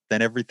neighbor,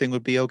 then everything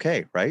would be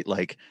okay, right?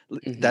 Like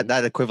mhm.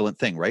 that equivalent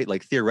thing, right?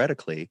 Like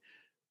theoretically,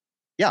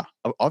 yeah,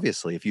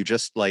 obviously, if you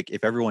just, like,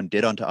 if everyone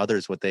did unto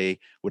others what they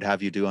would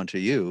have you do unto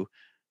you,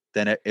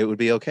 then it would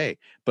be okay.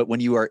 But when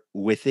you are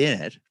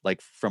within it,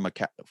 like from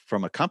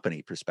a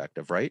company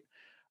perspective, right?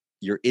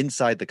 You're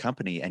inside the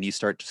company and you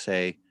start to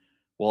say,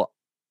 well,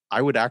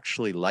 I would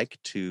actually like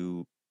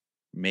to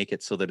make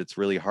it so that it's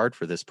really hard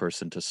for this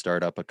person to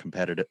start up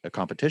a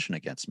competition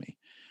against me.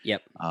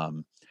 Yep.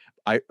 um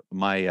I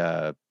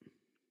my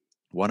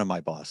one of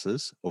my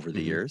bosses over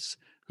the Mhm. years,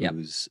 Yep.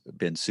 who's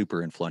been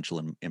super influential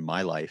in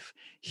my life,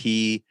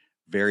 he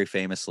very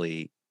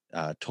famously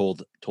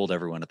told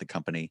everyone at the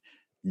company,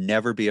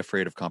 never be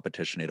afraid of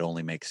competition. It'll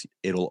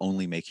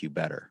only make you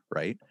better,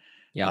 right?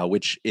 Yep.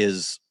 Which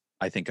is,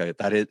 I think,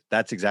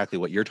 that's exactly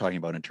what you're talking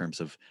about in terms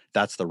of,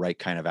 that's the right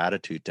kind of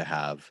attitude to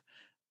have.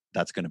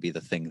 That's going to be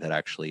the thing that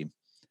actually,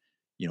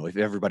 if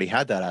everybody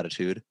had that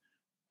attitude,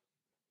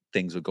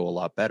 things would go a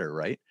lot better,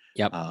 right?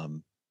 Yep.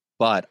 um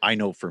But I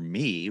know for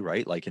me,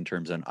 right, like in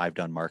terms of I've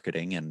done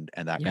marketing and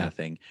that kind Yeah. of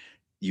thing,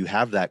 you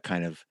have that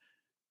kind of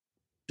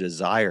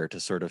desire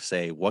to sort of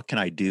say, what can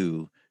I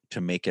do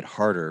to make it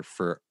harder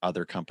for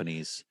other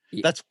companies?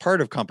 That's part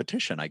of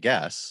competition, I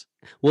guess.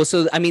 Well,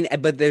 so I mean,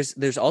 but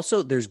there's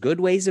also there's good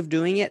ways of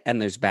doing it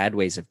and there's bad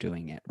ways of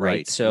doing it, right?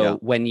 Right. Yeah. So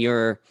when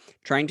you're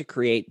trying to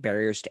create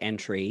barriers to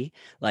entry,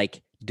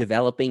 like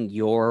developing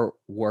your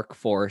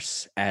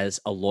workforce as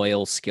a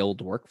loyal,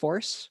 skilled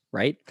workforce,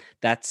 right?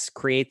 That's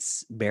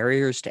creates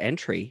barriers to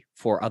entry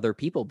for other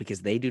people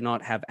because they do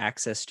not have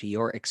access to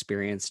your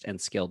experienced and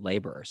skilled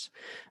laborers.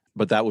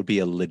 But that would be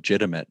a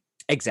legitimate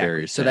Exactly.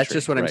 barriers So to that's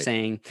just entry, what I'm right?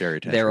 saying. Barrier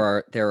to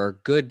entry. There are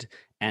good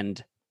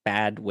and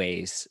bad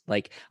ways.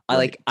 Like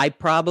Right. I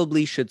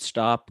probably should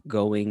stop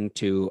going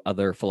to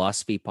other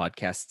philosophy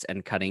podcasts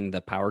and cutting the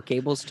power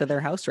cables to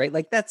their house, right?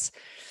 Like that's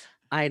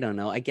I don't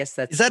know. I guess Is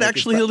that's that like it's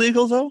actually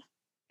illegal though?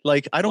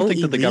 Like, I don't oh,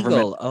 think that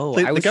illegal. Oh,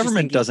 I the was just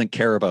government thinking doesn't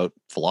care about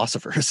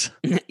philosophers.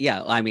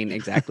 yeah, I mean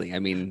exactly. I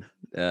mean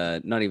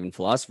not even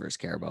philosophers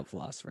care about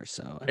philosophers.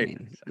 So I Right.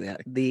 mean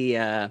Exactly.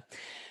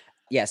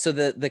 yeah, so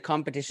the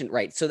competition,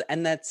 right. So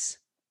and that's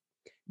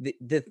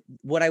the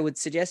what I would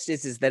suggest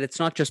is that it's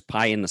not just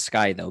pie in the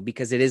sky though,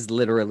 because it is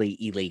literally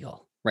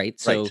illegal, right?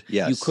 So Right.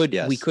 Yes. we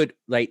Yes. could,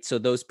 right? So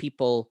those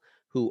people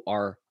who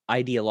are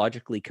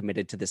ideologically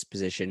committed to this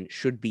position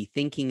should be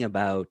thinking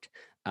about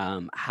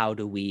how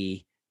do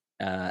we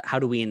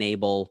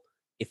enable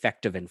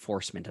effective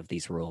enforcement of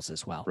these rules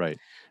as well. Right.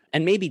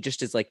 And maybe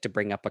just as like to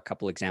bring up a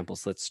couple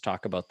examples, let's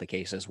talk about the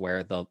cases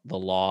where the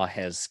law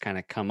has kind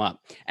of come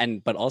up,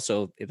 and but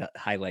also it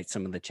highlights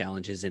some of the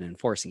challenges in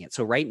enforcing it.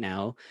 So right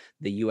now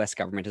the US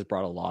government has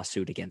brought a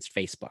lawsuit against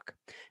Facebook,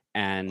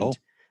 Oh.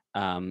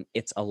 and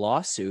it's a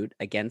lawsuit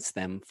against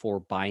them for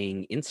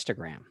buying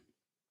Instagram.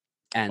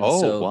 And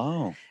Oh, so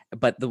wow.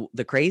 but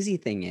the crazy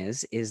thing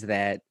is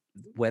that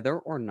whether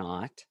or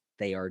not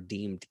they are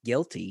deemed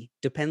guilty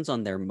depends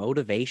on their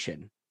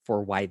motivation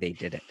for why they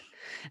did it.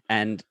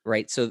 And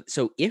right, so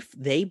if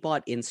they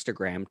bought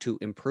Instagram to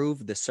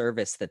improve the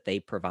service that they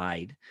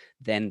provide,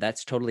 then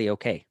that's totally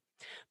okay.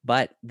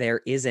 But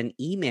there is an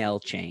email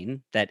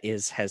chain that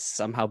has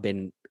somehow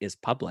been is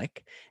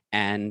public,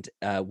 and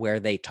where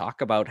they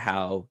talk about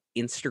how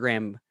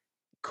Instagram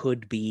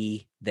could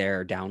be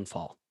their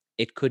downfall.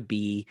 It could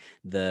be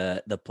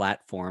the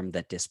platform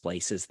that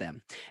displaces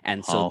them.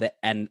 And so Wow. that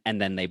and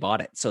then they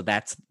bought it. So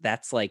that's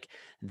like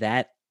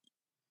that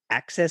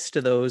access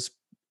to those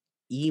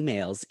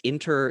emails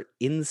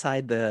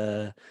inside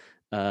the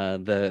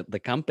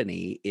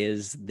company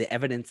is the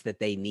evidence that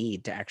they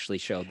need to actually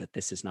show that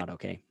this is not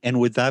okay. And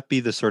would that be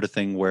the sort of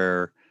thing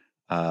where,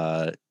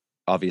 uh,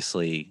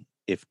 obviously,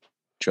 if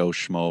Joe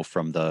Schmo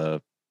from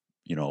the,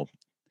 you know,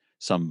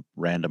 some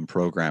random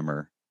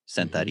programmer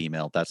sent that Mhm.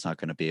 email, that's not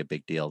going to be a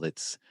big deal.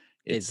 It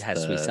It's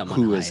has to be the someone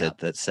who high is it up.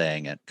 that's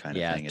saying it kind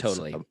of Yeah, thing. It's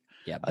totally.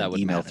 Yeah, an that would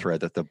email matter. thread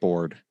that the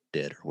board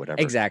did or whatever.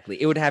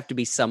 Exactly. It would have to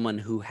be someone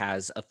who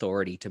has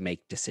authority to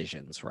make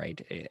decisions, right?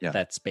 Yeah.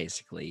 That's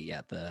basically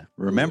the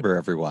Remember,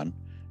 everyone,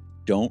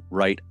 don't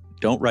write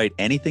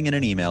anything in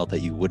an email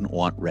that you wouldn't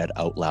want read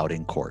out loud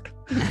in court.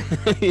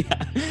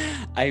 yeah.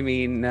 I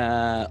mean,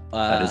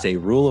 that is a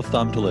rule of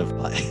thumb to live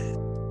by.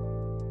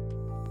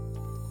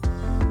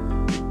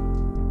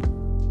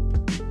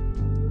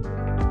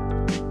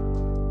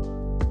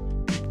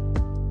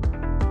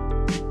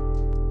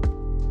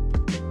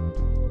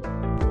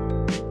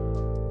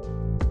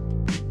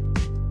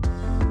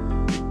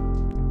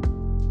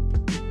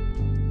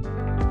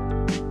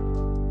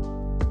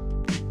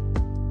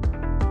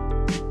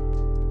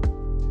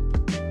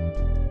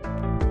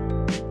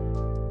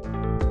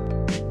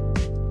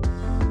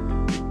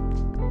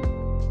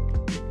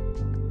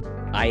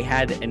 I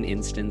had an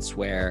instance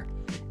where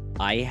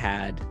I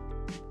had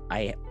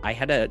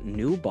a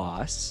new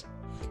boss,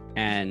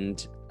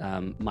 and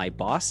my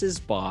boss's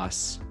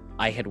boss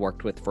I had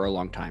worked with for a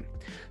long time.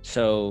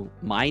 So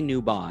my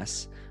new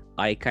boss,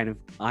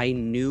 I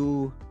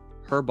knew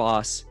her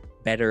boss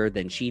better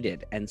than she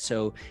did, and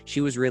so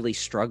she was really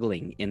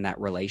struggling in that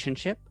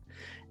relationship,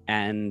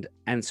 and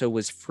so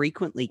was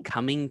frequently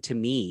coming to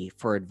me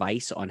for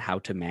advice on how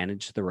to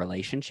manage the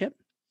relationship.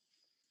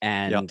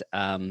 Yeah.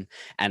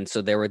 And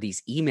so there were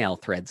these email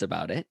threads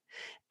about it,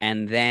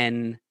 and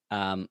then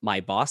my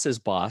boss's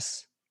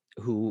boss,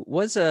 who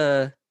was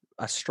a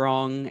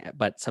strong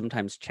but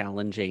sometimes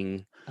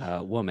challenging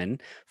woman,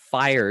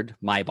 fired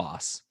my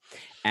boss,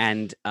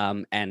 and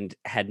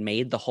had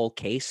made the whole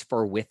case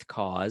for with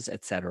cause,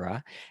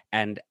 etc.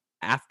 And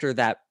after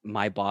that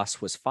my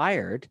boss was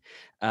fired,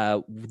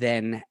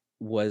 then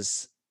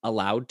was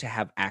allowed to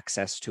have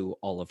access to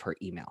all of her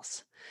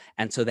emails,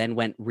 and so then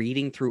went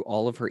reading through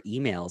all of her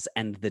emails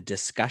and the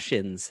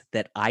discussions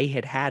that I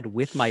had had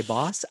with my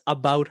boss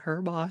about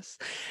her boss.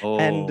 Oh.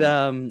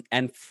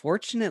 And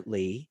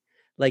fortunately,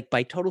 like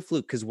by total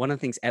fluke, because one of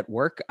the things at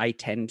work, I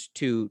tend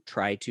to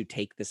try to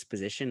take this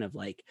position of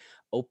like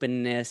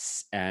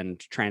openness and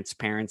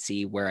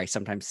transparency, where I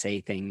sometimes say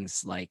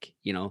things like,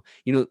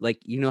 like,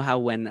 how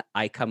when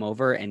I come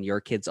over and your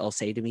kids all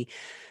say to me,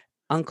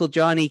 Uncle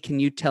Johnny, can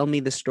you tell me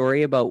the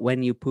story about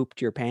when you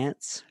pooped your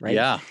pants? Right.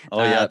 Yeah.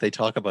 Oh yeah. They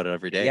talk about it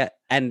every day. Yeah.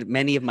 And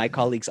many of my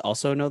colleagues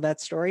also know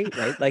that story,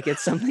 right? Like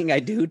it's something I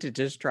do to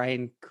just try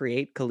and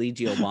create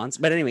collegial bonds.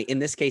 But anyway, in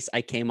this case,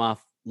 I came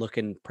off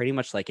looking pretty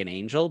much like an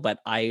angel. But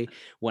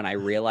when I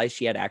realized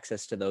she had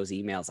access to those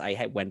emails,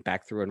 went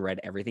back through and read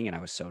everything, and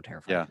I was so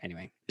terrified. Yeah.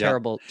 Anyway, Yeah.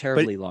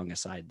 terribly long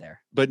aside there.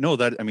 But no,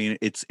 I mean,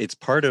 it's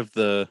part of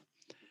the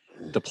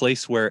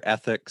place where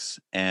ethics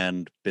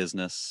and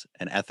business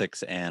and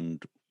ethics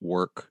and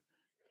work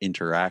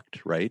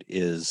interact, right? I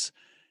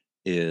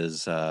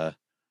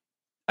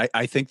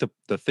think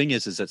the thing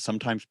is that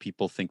sometimes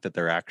people think that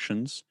their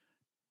actions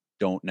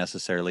don't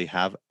necessarily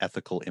have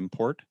ethical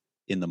import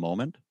in the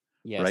moment,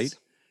 right? Yes.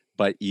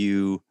 But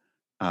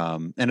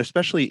and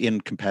especially in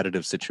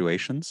competitive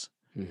situations,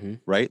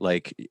 right?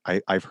 Like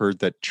I've heard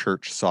that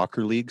church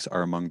soccer leagues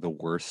are among the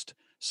worst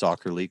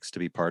soccer leagues to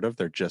be part of.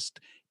 They're just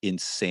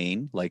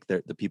insane. Like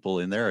the people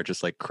in there are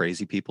just like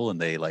crazy people,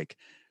 and they like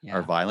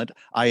are violent.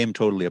 I am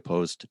totally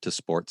opposed to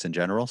sports in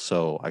general,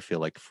 so I feel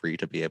like free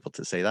to be able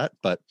to say that.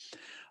 But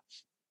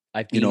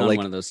I've been on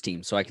one of those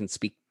teams, so I can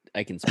speak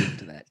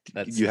to that.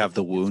 You have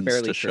the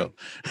wounds to show.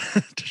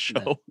 To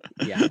show.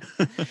 Yeah.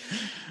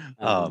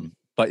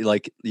 But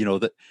like,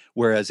 that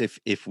whereas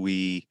if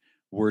we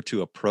were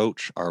to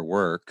approach our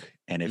work,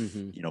 and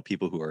if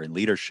people who are in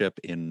leadership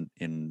in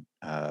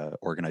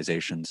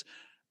organizations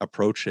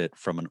approach it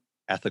from an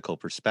ethical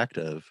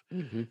perspective,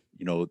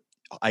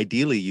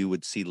 ideally you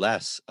would see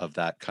less of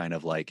that kind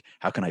of like,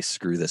 how can I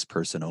screw this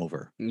person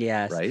over?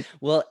 Yes. Right.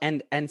 Well,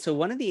 and so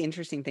one of the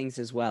interesting things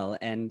as well,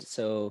 and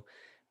so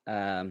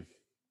oh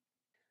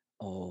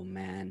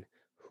man,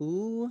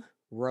 who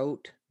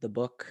wrote the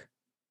book?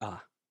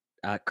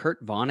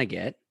 Kurt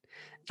Vonnegut.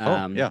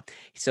 Yeah.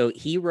 So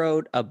he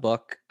wrote a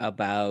book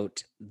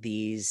about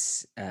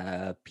these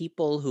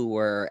people who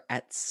were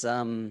at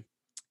some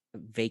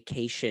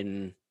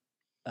vacation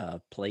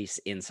place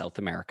in South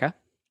America.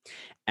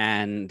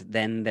 And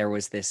then there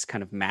was this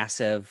kind of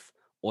massive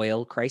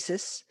oil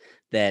crisis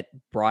that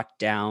brought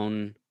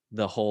down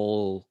the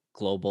whole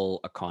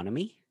global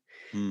economy.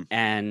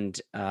 And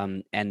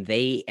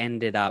they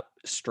ended up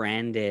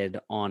stranded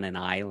on an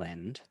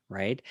island,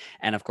 right?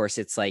 And of course,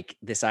 it's like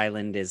this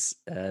island is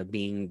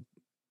being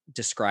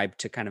described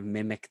to kind of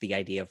mimic the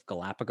idea of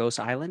Galapagos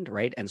Island,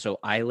 right? And so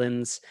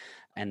islands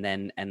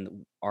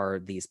and are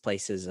these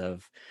places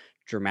of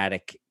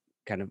dramatic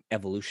kind of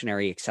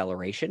evolutionary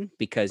acceleration,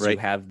 because you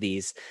have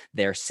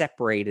they're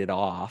separated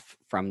off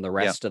from the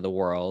rest of the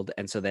world.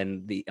 And so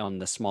then on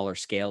the smaller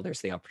scale, there's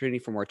the opportunity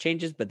for more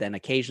changes, but then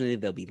occasionally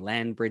there'll be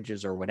land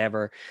bridges or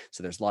whatever.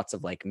 So there's lots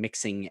of like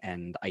mixing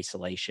and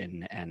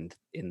isolation and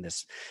in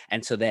this.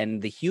 And so then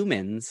the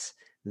humans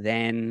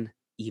then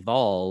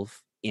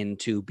evolve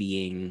into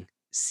being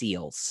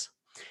seals.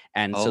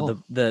 And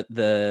so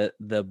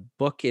the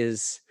book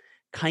is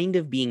kind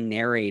of being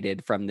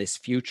narrated from this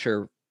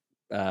future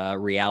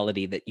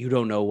reality that you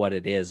don't know what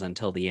it is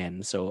until the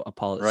end. So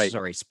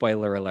sorry,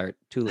 spoiler alert,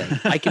 too late.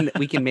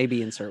 We can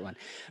maybe insert one.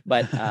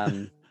 But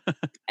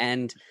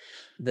and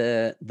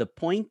the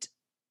point,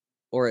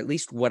 or at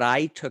least what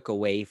I took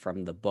away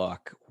from the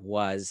book,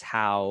 was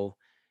how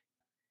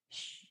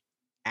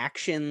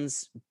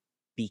actions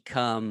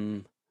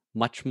become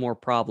much more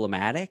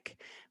problematic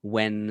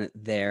when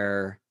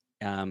their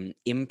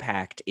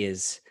impact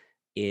is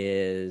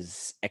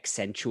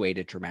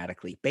accentuated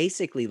dramatically.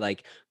 Basically,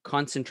 like,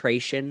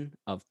 concentration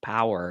of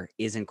power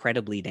is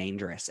incredibly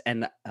dangerous.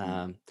 And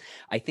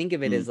I think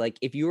of it as like,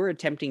 if you were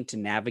attempting to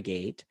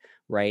navigate,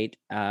 right,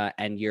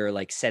 and you're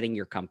like setting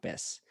your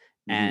compass,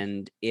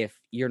 and if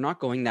you're not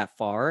going that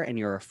far and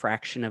you're a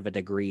fraction of a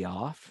degree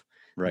off,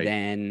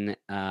 then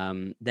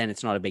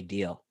it's not a big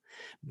deal.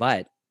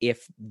 But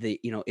if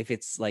if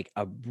it's like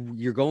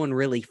you're going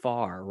really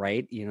far,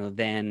 right,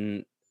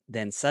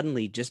 then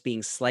suddenly just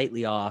being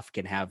slightly off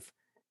can have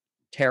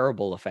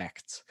terrible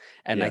effects.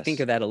 And I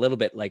think of that a little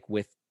bit like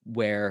with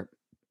where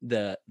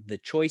the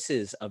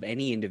choices of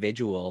any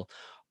individual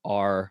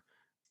are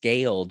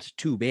scaled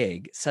too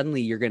big.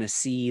 Suddenly you're going to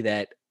see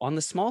that on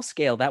the small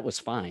scale, that was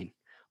fine.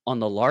 On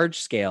the large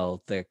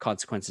scale, the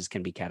consequences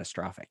can be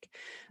catastrophic.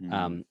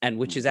 And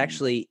which is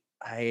actually,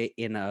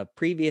 in a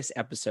previous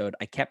episode,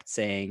 I kept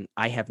saying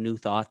I have new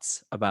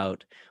thoughts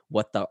about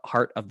what the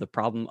heart of the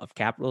problem of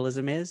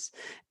capitalism is,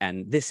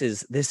 and this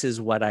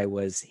is what I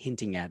was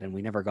hinting at, and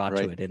we never got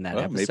to it in that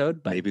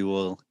episode. But maybe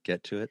we'll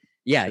get to it.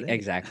 Yeah, today.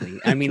 Exactly.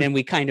 I mean, and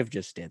we kind of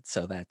just did,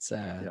 so that's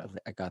I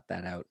got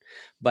that out.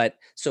 But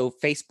so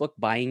Facebook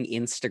buying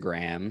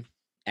Instagram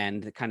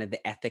and the kind of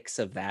the ethics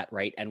of that,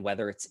 right, and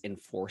whether it's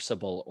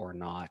enforceable or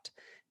not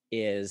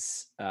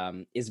is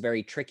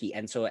very tricky.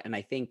 And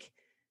I think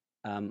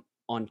on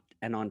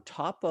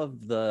top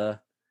of the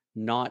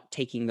not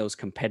taking those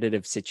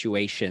competitive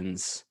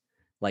situations,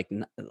 like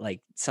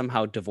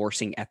somehow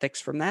divorcing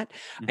ethics from that,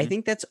 I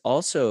think that's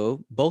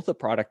also both a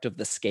product of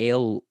the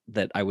scale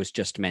that I was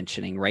just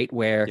mentioning, right?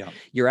 Where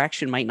your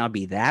action might not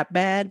be that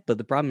bad, but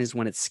the problem is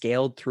when it's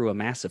scaled through a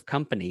massive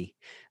company,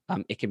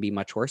 it can be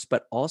much worse.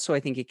 But also, I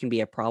think it can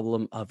be a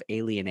problem of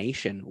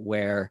alienation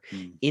where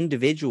Mm.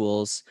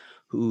 individuals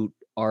who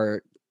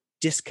are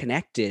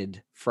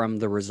disconnected from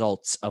the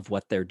results of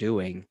what they're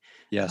doing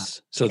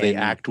Yes. So they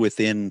can, act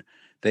within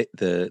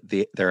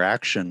their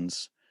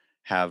actions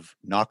have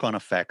knock-on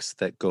effects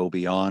that go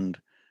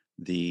beyond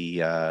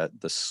the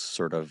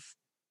sort of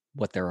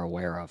what they're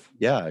aware of.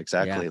 yeah, Yeah.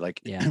 exactly.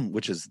 Like Yeah.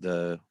 which is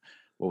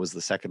what was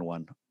the second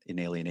one in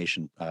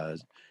alienation?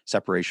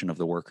 Separation of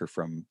the worker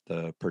from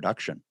the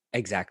production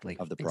Exactly,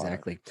 of the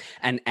product. exactly.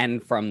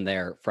 And from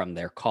their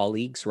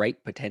colleagues,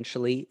 right?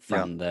 Potentially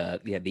Yeah. from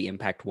the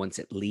impact once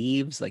it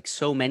leaves, like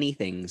so many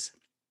things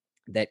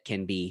that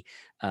can be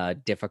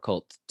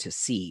difficult to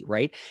see,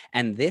 right?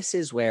 And this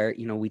is where,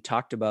 we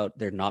talked about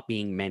there not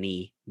being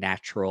many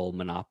natural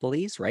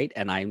monopolies, right?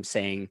 And I'm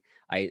saying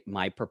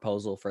my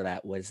proposal for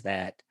that was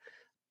that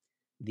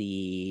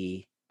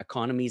the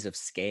economies of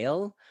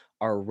scale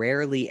are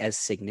rarely as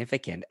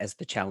significant as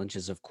the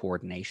challenges of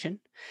coordination.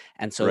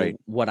 And Right. so,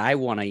 what I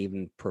want to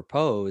even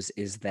propose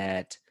is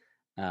that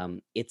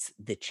it's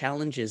the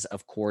challenges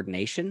of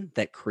coordination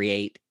that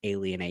create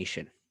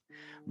alienation,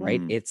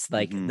 right? Mm. It's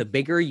like Hmm. the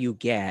bigger you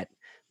get,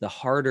 the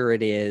harder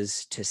it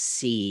is to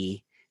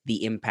see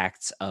the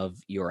impacts of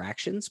your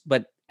actions.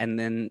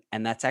 And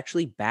that's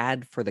actually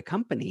bad for the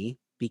company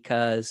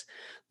because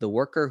the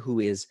worker who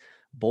is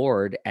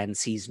bored and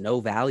sees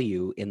no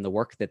value in the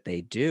work that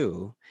they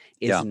do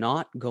is Yeah.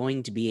 not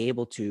going to be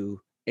able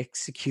to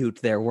execute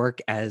their work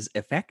as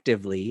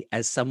effectively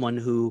as someone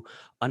who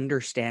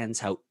understands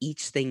how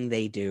each thing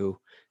they do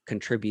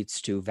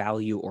contributes to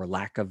value or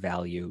lack of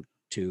value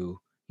to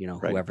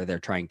Right. whoever they're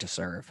trying to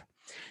serve.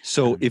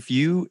 So um, if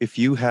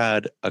you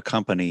had a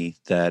company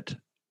that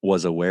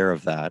was aware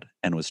of that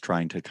and was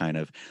trying to kind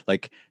of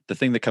like the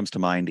thing that comes to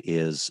mind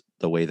is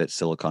the way that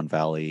Silicon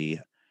Valley,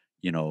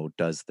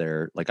 does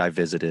their like I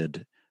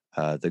visited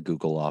the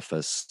Google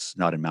office,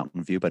 not in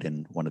Mountain View, but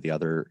in one of the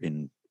other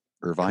in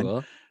Irvine,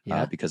 cool.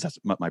 Yeah. because that's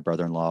my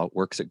brother-in-law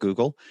works at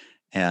Google,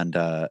 and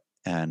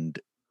and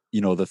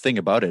the thing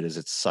about it is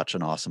it's such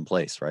an awesome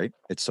place, right?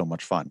 It's so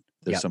much fun.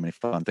 There's Yep. so many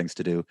fun things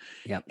to do.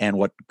 Yep. And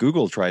what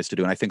Google tries to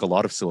do, and I think a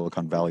lot of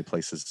Silicon Valley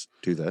places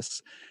do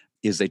this,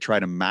 is they try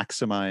to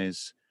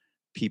maximize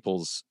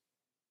people's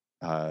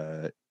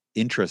uh,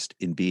 interest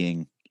in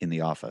being in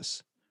the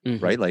office, Hmm.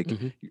 right? Like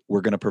Hmm.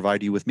 we're going to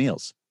provide you with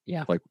meals,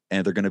 Yeah. like,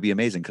 and they're going to be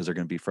amazing because they're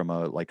going to be from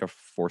a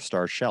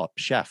 4-star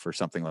chef or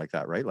something like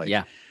that, right? Like,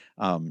 Yeah.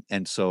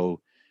 and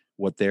so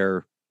what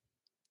they're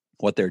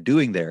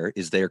doing there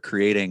is they're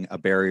creating a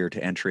barrier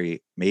to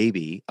entry,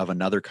 maybe of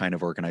another kind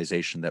of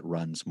organization that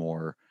runs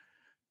more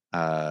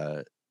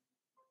uh,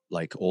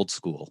 like old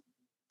school.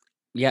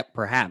 Yep.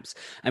 Perhaps.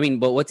 I mean,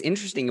 but what's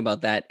interesting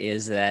about that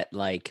is that,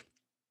 like,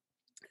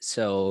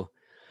 so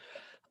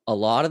a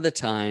lot of the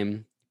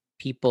time,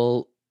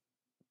 people,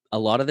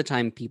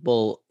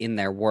 people in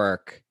their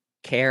work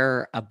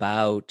care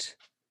about,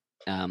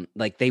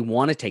 like they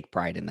want to take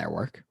pride in their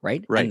work,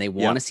 right? And Right. they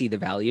Yeah. want to see the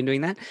value in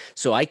doing that.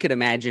 So I could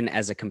imagine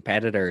as a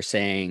competitor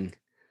saying,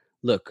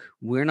 look,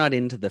 we're not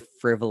into the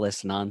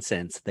frivolous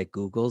nonsense that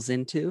Google's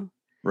into.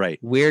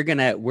 Right. We're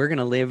gonna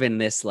live in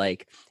this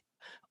like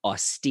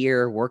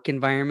austere work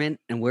environment,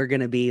 and we're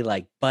gonna be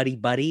like buddy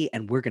buddy,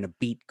 and we're gonna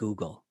beat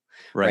Google,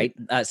 Right.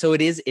 right? So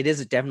it is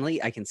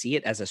definitely, I can see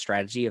it as a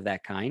strategy of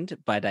that kind,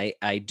 but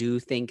I do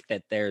think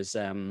that there's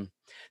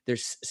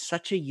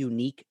such a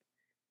unique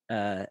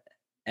uh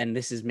and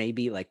this is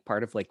maybe like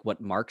part of like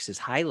what Marx is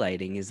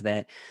highlighting, is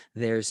that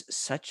there's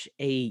such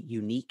a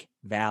unique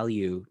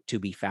value to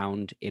be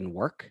found in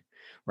work,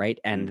 right?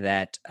 And Mm.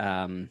 that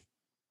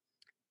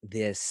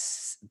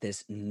this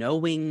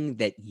knowing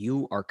that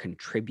you are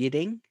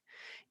contributing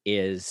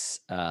is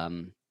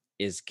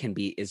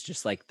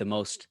just like the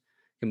most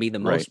can be the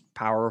Right. most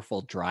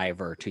powerful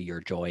driver to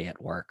your joy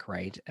at work,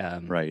 right?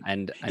 Right.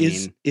 And I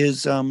Is mean,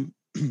 is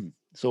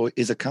so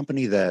is a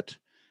company that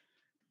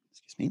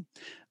excuse me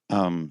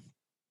um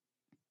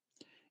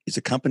is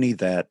a company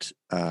that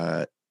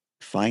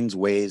finds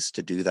ways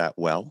to do that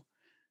well,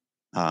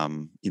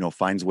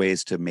 finds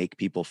ways to make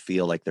people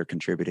feel like they're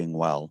contributing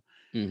well.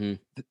 mhm.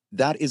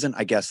 That isn't,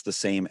 I guess, the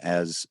same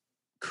as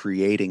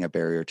creating a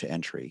barrier to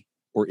entry,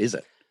 or is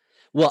it?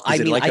 Well, I Is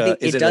it mean, like I think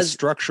is it it a does.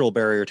 structural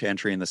barrier to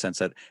entry in the sense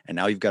that, and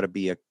now you've got to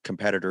be a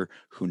competitor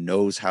who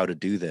knows how to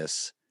do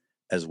this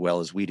as well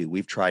as we do?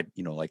 We've tried,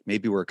 like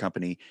maybe we're a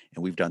company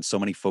and we've done so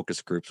many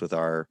focus groups with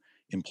our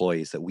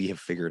employees that we have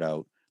figured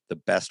out the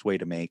best way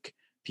to make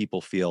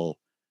people feel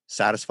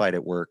satisfied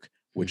at work,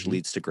 which Mhm.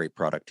 leads to great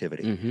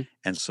productivity. Mhm.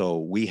 And so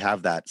we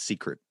have that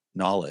secret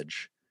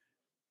knowledge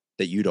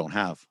that you don't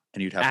have,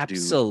 and you'd have to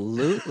do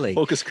Absolutely.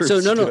 focus So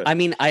groups to no, do no. it. I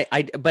mean,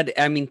 but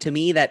I mean, to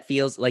me, that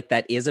feels like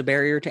that is a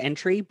barrier to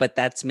entry, but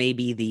that's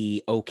maybe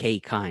the okay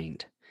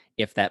kind,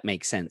 if that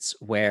makes sense.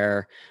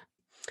 Where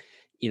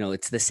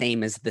it's the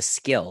same as the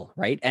skill,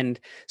 right? And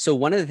so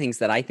one of the things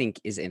that I think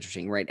is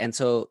interesting, right? And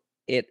so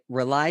it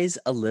relies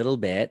a little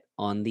bit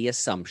on the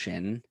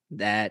assumption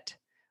that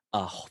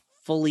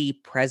fully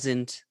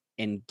present,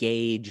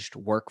 engaged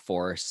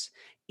workforce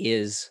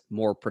is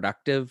more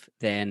productive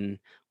than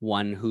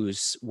one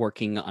who's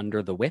working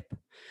under the whip.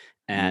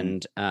 Mm,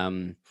 And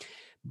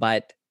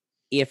but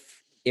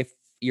if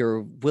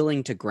you're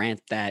willing to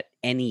grant that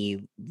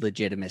any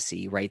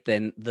legitimacy, right,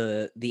 then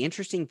the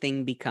interesting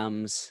thing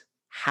becomes,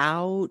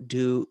 how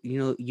do you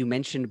know, you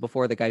mentioned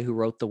before the guy who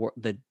wrote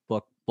the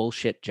book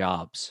Bullshit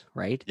Jobs,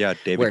 right? yeah,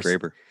 David Where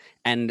Graeber.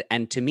 and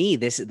to me,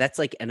 that's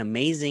like an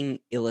amazing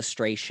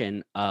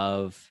illustration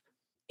of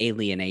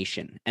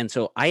alienation. And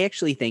so I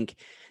actually think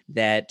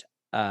that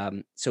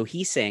so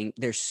he's saying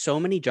there's so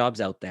many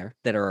jobs out there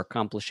that are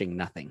accomplishing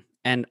nothing.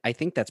 And I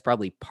think that's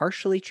probably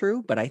partially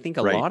true, but I think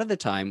a Right, lot of the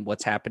time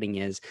what's happening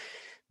is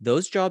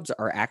those jobs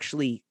are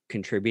actually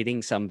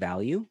contributing some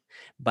value,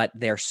 but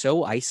they're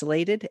so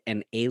isolated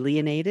and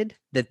alienated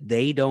that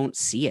they don't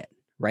see it,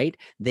 right?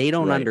 They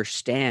don't right,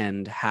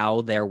 understand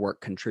how their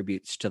work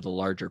contributes to the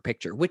larger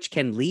picture, which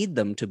can lead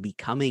them to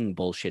becoming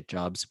bullshit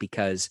jobs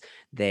because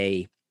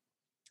they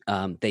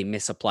they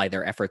misapply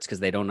their efforts because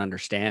they don't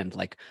understand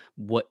like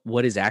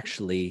what is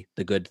actually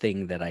the good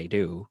thing that I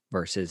do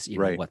versus, you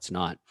know, right. what's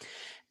not.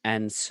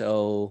 And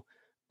so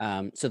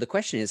so the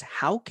question is,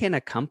 how can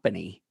a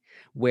company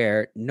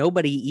where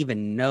nobody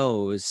even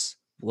knows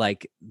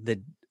like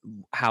the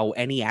how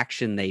any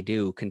action they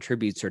do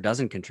contributes or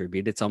doesn't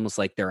contribute, it's almost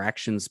like their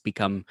actions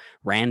become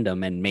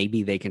random and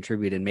maybe they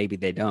contribute and maybe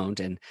they don't,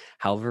 and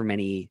however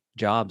many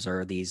jobs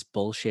are these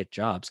bullshit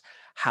jobs,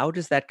 how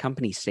does that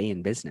company stay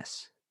in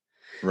business?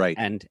 Right.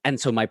 And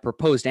so my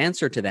proposed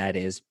answer to that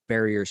is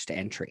barriers to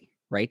entry,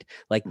 right?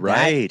 Like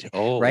that, Right.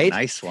 Oh, right?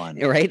 nice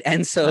one. Right?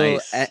 And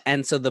so Nice.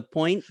 and so the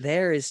point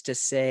there is to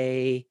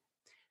say,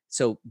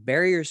 so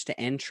barriers to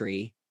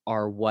entry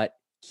are what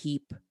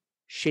keep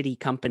shitty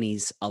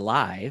companies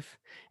alive,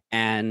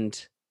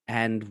 and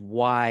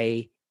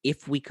why,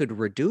 if we could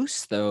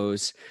reduce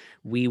those,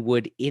 we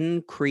would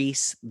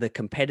increase the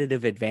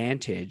competitive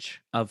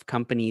advantage of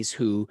companies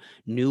who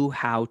knew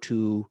how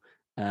to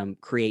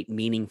create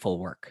meaningful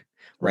work,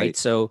 right? Right.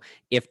 So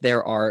if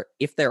there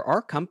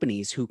are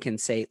companies who can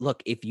say,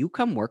 look, if you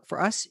come work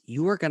for us,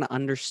 you are going to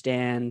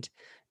understand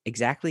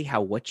exactly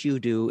how what you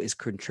do is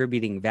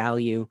contributing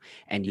value,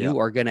 and Yeah. you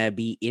are going to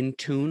be in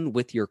tune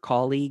with your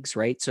colleagues,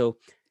 right? So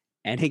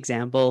an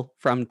example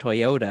from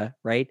Toyota,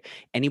 right?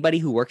 Anybody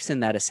who works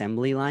in that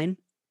assembly line,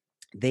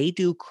 they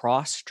do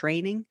cross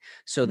training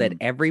so that Mm.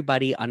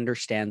 everybody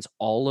understands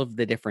all of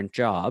the different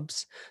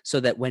jobs,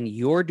 so that when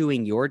you're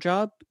doing your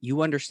job,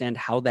 you understand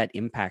how that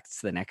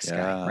impacts the next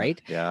guy, Yeah.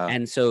 right? Yeah.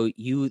 And so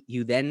you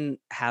then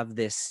have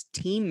this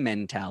team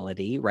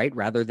mentality, right,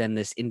 rather than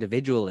this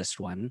individualist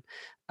one.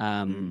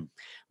 um Mm.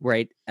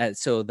 right.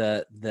 So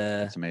the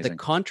That's amazing.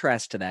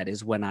 contrast to that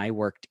is when I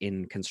worked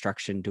in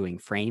construction doing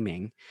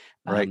framing,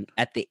 Right.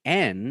 at the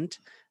end,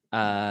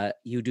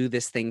 you do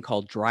this thing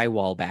called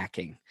drywall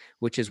backing,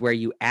 which is where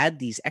you add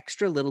these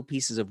extra little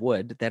pieces of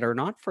wood that are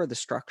not for the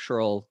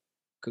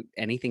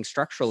anything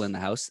structural in the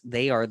house.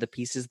 They are the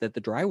pieces that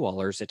the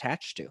drywallers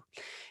attach to.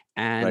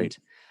 Right. And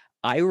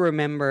I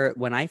remember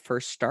when I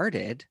first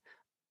started,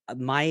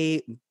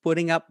 my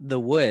putting up the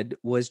wood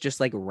was just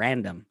like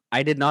random.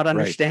 I did not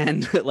Right.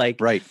 understand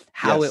like Right.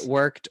 how it Yes.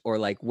 worked or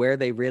like where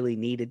they really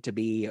needed to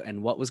be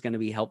and what was going to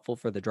be helpful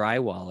for the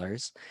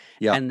drywallers.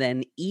 Yeah. And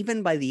then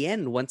even by the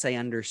end, once I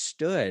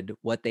understood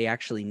what they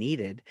actually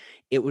needed,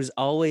 it was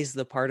always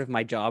the part of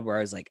my job where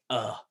I was like,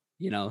 oh,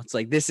 you know, it's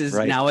like this is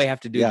Right. now I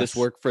have to do this Yes.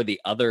 work for the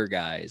other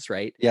guys,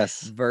 right?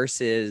 Yes.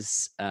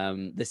 Versus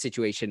the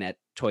situation at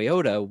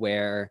Toyota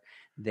where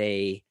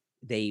they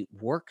they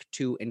work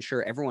to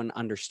ensure everyone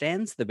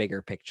understands the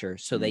bigger picture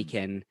so they Mm.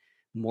 can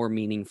more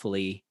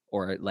meaningfully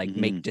or like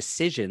make Mm-hmm.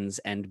 decisions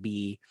and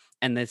be,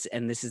 and this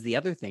is the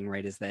other thing,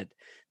 right, is that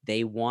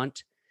they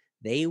want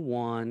they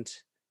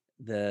want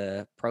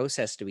the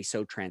process to be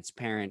so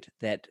transparent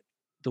that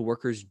the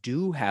workers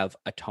do have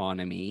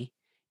autonomy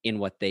in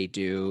what they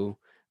do,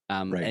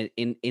 Right.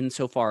 in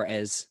insofar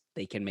as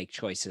they can make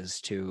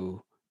choices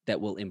to that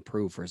will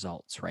improve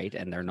results, right,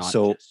 and they're not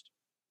So, just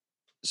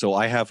so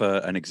I have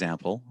an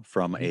example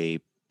from Mhm. a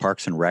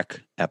Parks and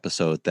Rec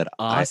episode that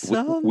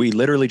Awesome. we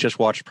literally just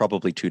watched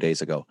probably 2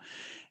 days ago.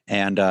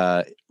 And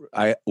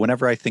I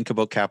whenever I think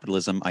about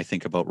capitalism, I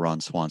think about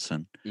Ron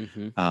Swanson.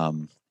 Mhm.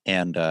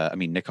 And I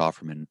mean Nick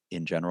Offerman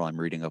in general. I'm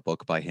reading a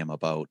book by him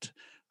about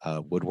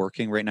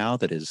woodworking right now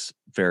that is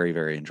very,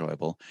 very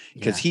enjoyable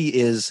because Yeah. he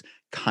is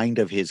kind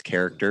of his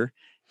character,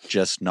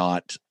 just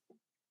not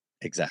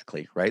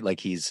exactly right. Like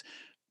he's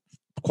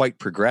quite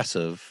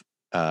progressive,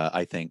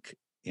 I think,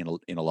 in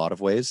a lot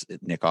of ways,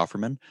 Nick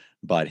Offerman,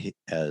 but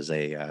as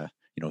a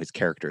his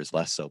character is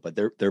less so. But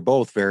they're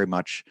both very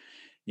much,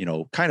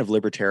 kind of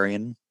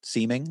libertarian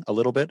seeming a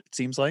little bit. It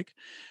seems like.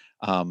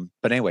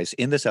 But anyways,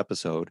 in this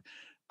episode,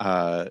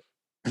 uh,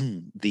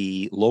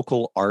 the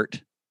local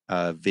art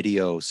house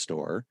video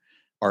store,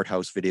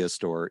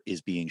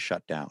 is being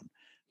shut down,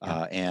 Yeah.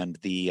 and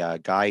the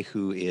guy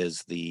who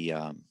is the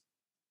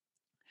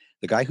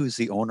guy who's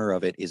the owner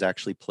of it is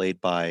actually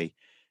played by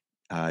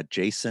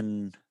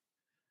Jason.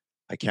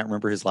 I can't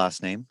remember his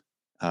last name.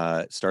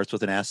 Starts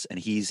with an S, and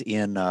he's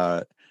in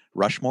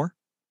Rushmore,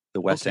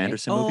 the Wes Okay.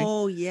 Anderson movie.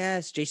 Oh,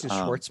 yes, Jason Um,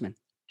 Schwartzman.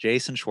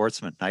 Jason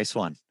Schwartzman. Nice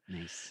one.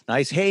 Nice.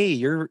 Nice. Hey,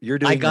 you're I doing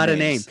the got a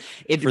name. names.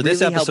 It For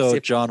this really helps episode.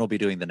 if John will be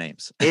doing the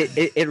names.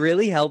 it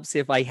really helps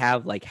if I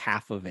have like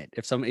half of it.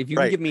 If you can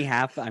Right. give me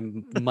half,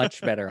 I'm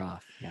much better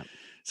off. Yeah.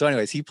 So,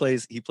 anyways, he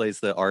plays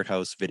the art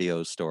house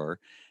video store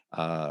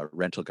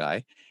rental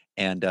guy,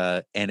 and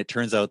it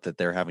turns out that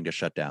they're having to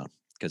shut down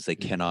because they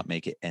cannot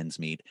make it ends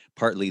meet.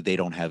 Partly, they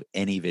don't have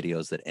any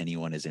videos that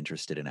anyone is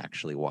interested in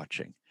actually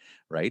watching,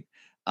 right?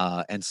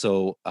 And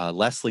so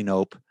Leslie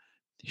Knope,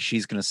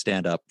 she's going to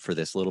stand up for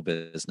this little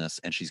business,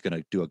 and she's going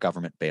to do a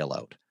government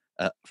bailout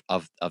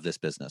of this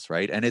business,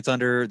 right? And it's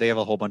they have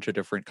a whole bunch of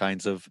different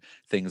kinds of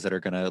things that are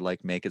going to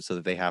like make it so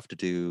that they have to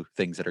do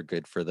things that are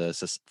good for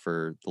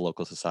the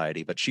local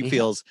society. But she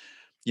feels,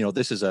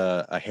 this is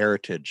a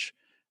heritage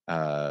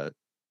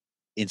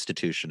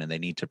institution, and they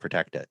need to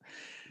protect it.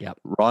 Yep.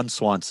 Ron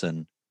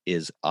Swanson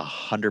is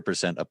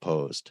 100%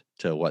 opposed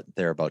to what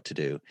they're about to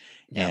do.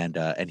 Yep.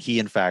 And he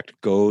in fact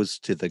goes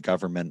to the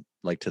government,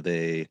 like to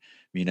the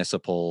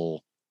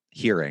municipal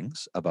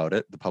hearings about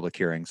it, the public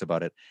hearings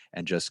about it,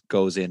 and just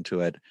goes into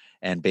it.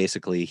 And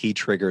basically he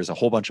triggers a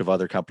whole bunch of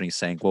other companies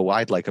saying, well,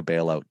 I'd like a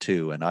bailout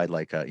too. And I'd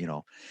like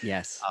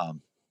yes.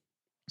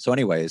 So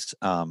anyways,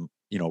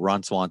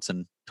 Ron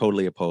Swanson,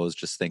 totally opposed,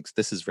 just thinks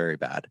this is very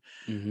bad.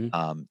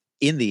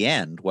 In the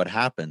end, what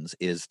happens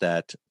is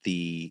that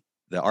the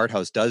art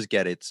house does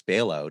get its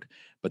bailout,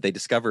 but they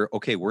discover,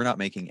 okay, we're not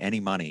making any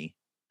money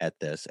at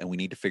this, and we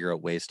need to figure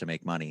out ways to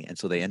make money. And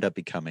so they end up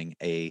becoming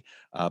a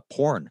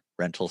porn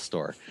rental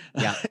store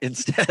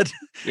instead.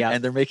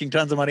 And they're making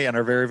tons of money and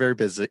are very, very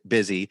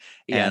busy.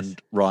 Yes.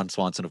 And Ron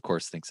Swanson, of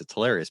course, thinks it's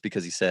hilarious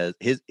because he says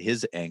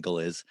his angle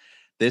is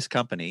this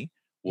company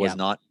was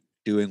not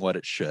doing what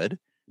it should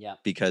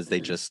because they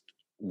just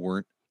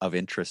weren't of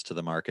interest to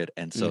the market.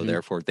 And so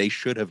therefore they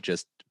should have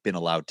just been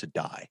allowed to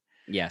die.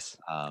 Yes.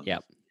 And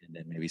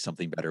then maybe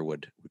something better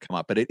would come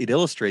up. But it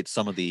illustrates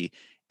some of the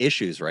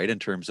issues, right? In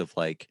terms of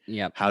like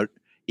how,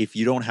 if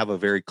you don't have a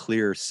very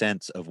clear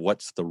sense of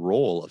what's the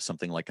role of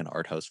something like an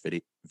art house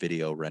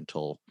video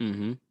rental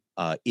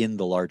in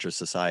the larger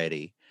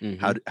society,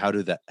 how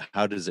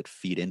does it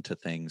feed into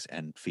things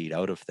and feed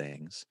out of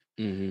things?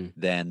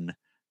 Then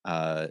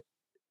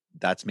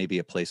that's maybe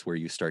a place where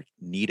you start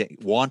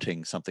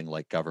wanting something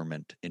like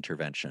government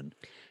intervention.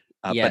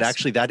 But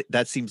actually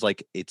that seems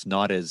like it's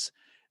not as,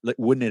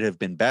 wouldn't it have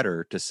been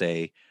better to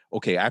say,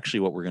 okay,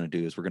 actually what we're going to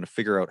do is we're going to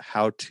figure out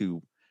how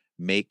to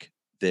make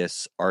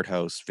this art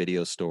house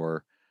video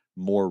store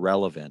more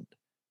relevant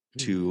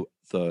to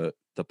the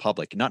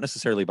public, not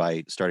necessarily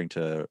by starting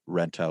to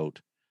rent out,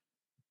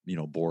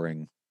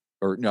 boring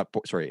or not,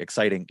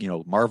 exciting,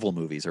 Marvel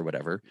movies or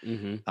whatever.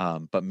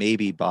 But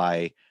maybe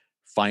by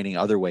finding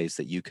other ways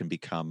that you can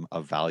become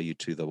of value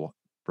to the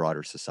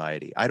broader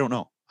society. I don't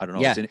know.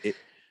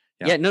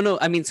 Yeah. No.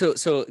 I mean,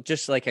 so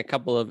just like a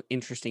couple of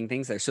interesting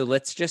things there. So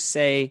let's just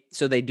say,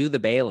 so they do the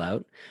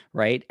bailout,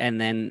 right?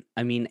 And then,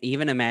 I mean,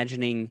 even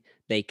imagining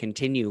they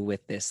continue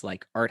with this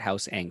like art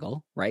house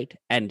angle, right?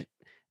 And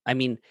I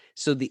mean,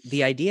 so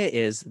the idea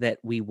is that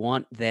we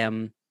want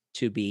them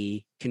to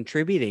be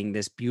contributing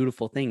this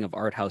beautiful thing of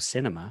art house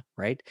cinema,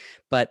 right?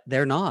 But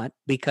they're not,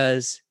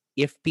 because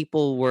if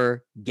people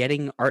were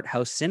getting art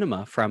house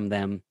cinema from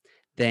them,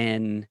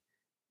 then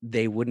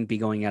they wouldn't be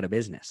going out of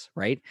business,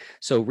 right?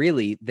 So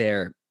really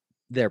their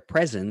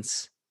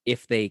presence,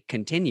 if they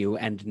continue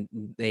and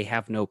they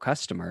have no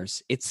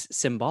customers, it's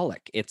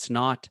symbolic. It's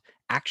not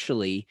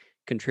actually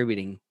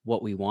contributing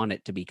what we want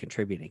it to be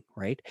contributing,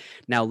 right?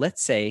 Now,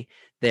 let's say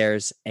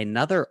there's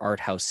another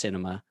art house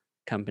cinema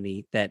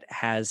company that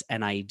has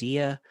an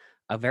idea,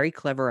 a very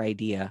clever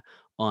idea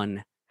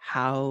on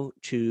how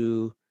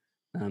to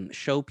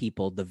show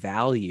people the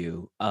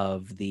value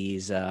of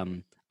these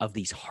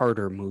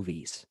harder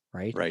movies,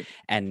 right? Right.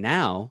 And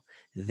now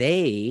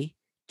they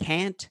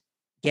can't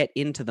get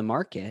into the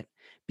market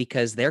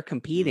because they're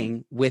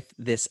competing with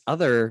this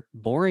other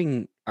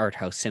boring art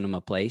house cinema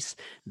place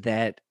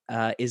that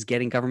is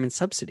getting government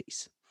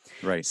subsidies.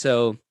 Right.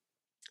 So,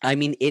 I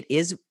mean,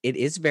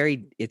 it's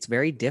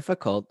very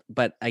difficult,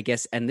 but I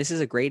guess, and this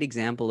is a great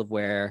example of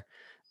where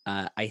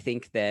I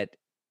think that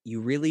you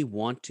really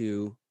want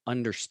to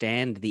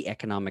understand the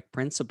economic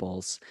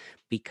principles,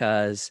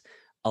 because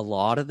a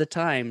lot of the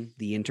time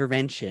the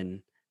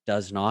intervention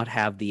does not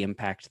have the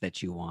impact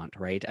that you want,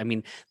 right? I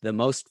mean, the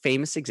most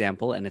famous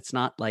example, and it's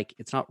not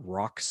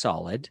rock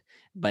solid,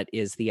 but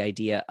is the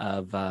idea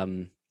of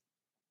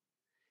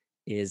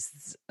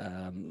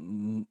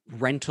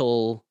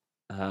rental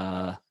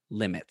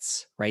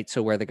limits, right?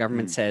 So where the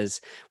government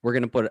says we're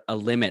going to put a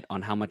limit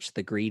on how much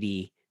the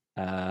greedy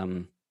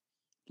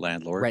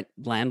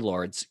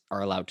landlords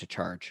are allowed to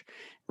charge.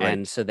 Right.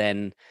 And so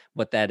then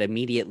what that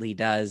immediately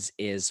does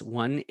is,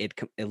 one, it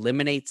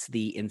eliminates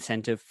the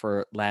incentive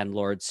for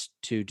landlords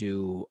to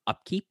do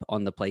upkeep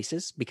on the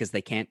places because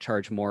they can't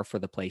charge more for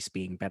the place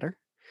being better.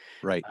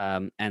 Right.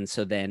 And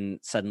so then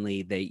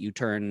suddenly you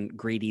turn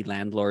greedy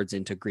landlords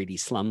into greedy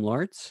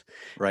slumlords.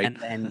 Right. And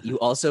then you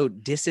also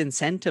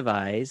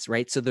disincentivize,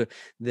 right? So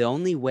the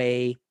only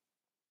way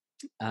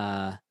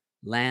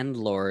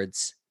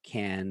landlords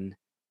can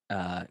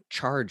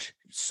charge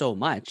so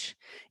much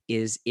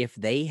is if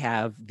they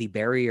have the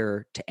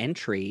barrier to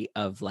entry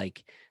of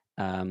like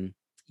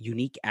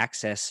unique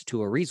access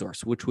to a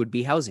resource, which would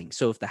be housing.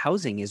 So if the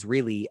housing is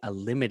really a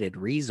limited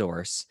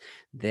resource,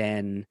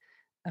 then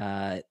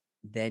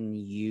then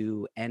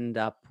you end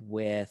up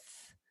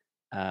with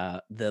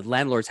the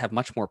landlords have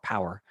much more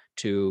power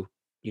to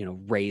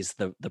raise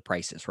the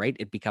prices, right?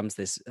 It becomes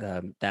this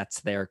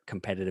that's their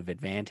competitive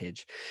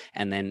advantage.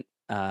 And then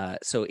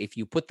so if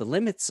you put the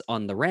limits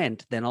on the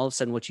rent, then all of a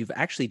sudden what you've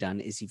actually done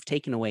is you've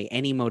taken away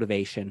any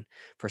motivation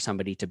for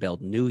somebody to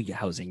build new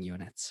housing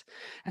units.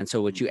 And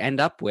so what you end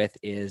up with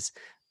is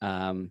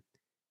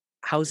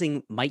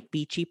housing might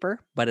be cheaper,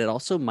 but it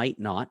also might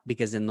not,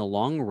 because in the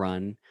long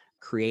run,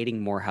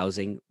 creating more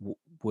housing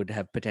would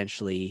have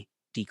potentially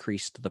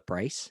decreased the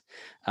price,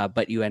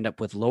 but you end up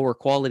with lower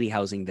quality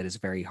housing that is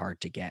very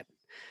hard to get.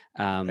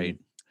 Right.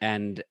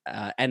 And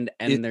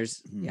It,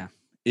 there's mhm.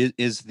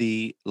 Is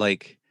the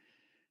like,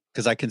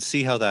 because I can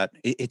see how that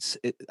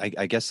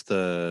I guess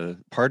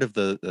the part of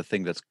the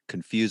thing that's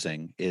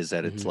confusing is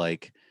that it's Mhm,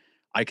 like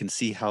I can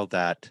see how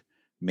that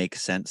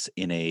makes sense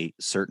in a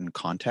certain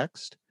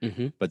context,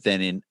 mhm, but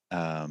then in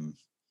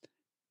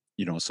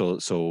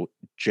so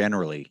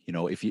generally,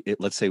 if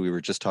let's say we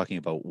were just talking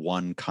about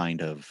one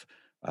kind of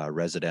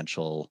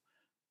residential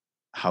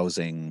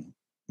housing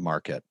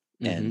market,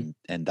 mhm,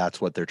 and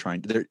that's what they're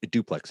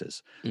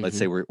duplexes. Let's mhm.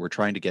 say we're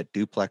trying to get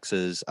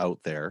duplexes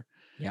out there,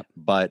 Yep.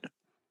 but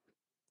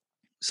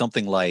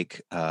something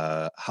like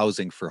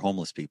housing for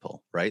homeless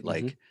people, right? Mhm,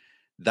 Like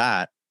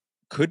that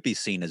could be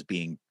seen as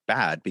being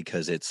bad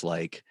because it's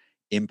like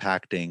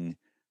impacting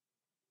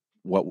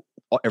what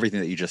everything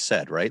that you just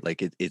said, right?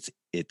 Like it's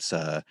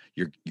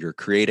you're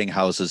creating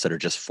houses that are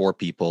just for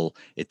people.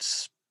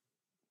 It's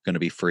going to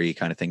be free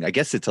kind of thing. I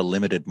guess it's a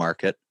limited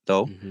market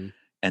though. mhm.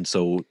 And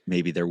so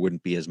maybe there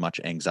wouldn't be as much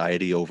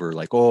anxiety over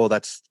like, oh,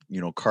 that's,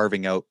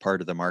 carving out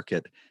part of the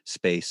market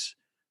space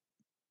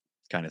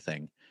kind of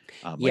thing.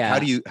 Like Yeah.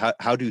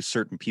 how do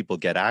certain people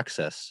get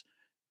access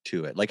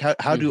to it? Like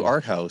how do Mhm.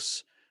 art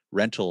house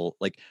rental,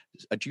 like,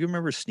 do you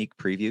remember Sneak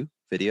Preview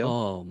Video?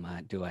 Oh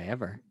my, do I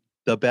ever?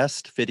 The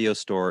best video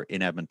store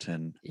in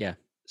Edmonton. Yeah.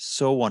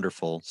 So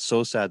wonderful.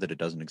 So sad that it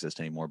doesn't exist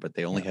anymore, but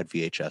they only Yep. had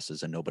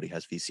VHSs and nobody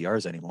has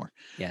VCRs anymore.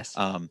 Yes.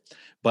 Um,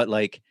 but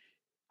like,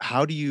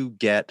 how do you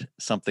get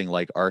something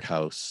like Art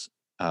House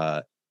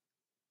uh,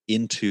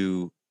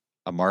 into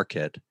a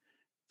market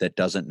that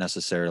doesn't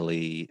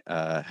necessarily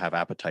have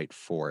appetite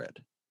for it?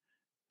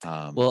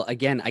 Well, Um,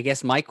 again, I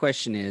guess my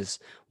question is,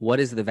 what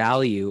is the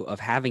value of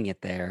having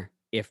it there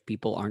if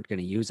people aren't going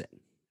to use it?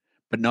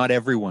 but not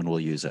everyone will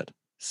use it.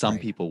 Some Right.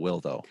 people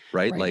will, though,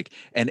 right? Right. Like,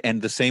 and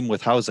the same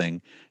with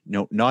housing.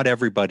 Not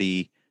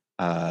everybody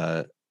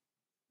uh,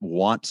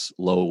 wants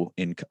low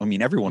income. I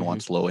mean, everyone Mhm.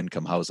 wants low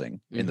income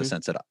housing in the Mhm.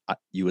 sense that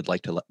you would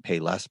like to pay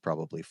less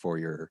probably for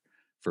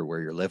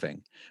where you're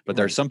living. But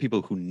there are Right. some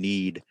people who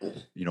need,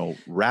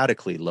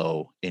 radically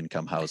low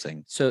income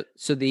housing. So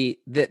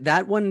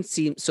that one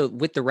seems so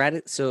with the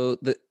Reddit. So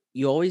the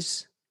you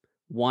always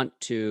want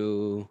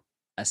to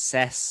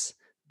assess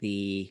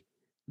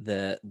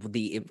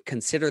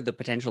consider the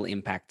potential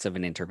impacts of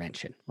an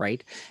intervention,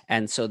 right?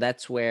 And so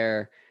that's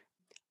where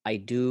I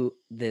do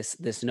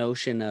this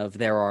notion of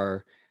there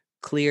are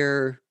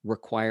clear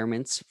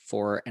requirements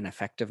for an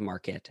effective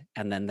market,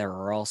 and then there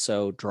are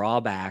also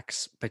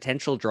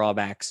potential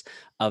drawbacks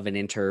of an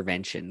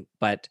intervention.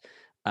 But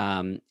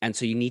and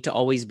so you need to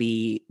always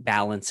be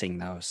balancing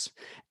those.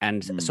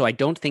 And Mm, so I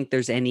don't think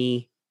there's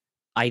any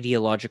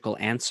ideological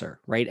answer,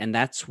 right? And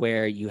that's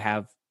where you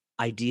have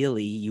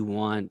ideally you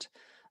want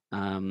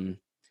um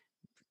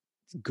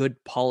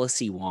good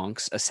policy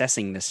wonks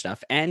assessing this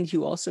stuff. And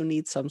you also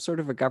need some sort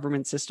of a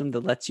government system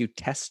that lets you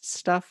test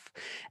stuff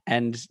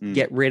and mm,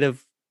 get rid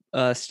of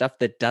stuff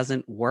that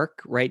doesn't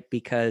work, right?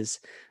 Because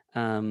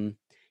um,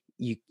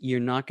 you're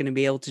not going to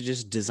be able to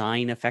just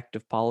design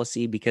effective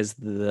policy because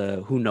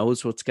the who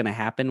knows what's going to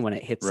happen when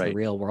it hits the right,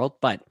 real world.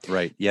 But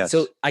right.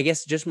 so Yes. I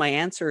guess just my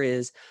answer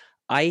is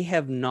I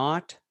have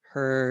not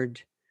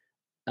heard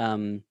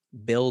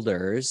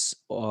builders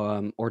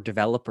or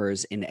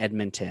developers in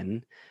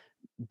Edmonton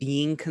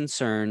being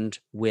concerned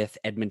with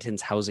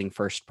Edmonton's Housing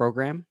First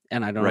program.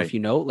 And I don't know if Right. you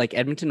know, like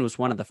Edmonton was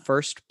one of the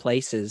first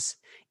places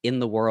in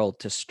the world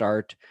to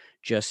start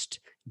just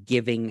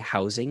giving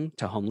housing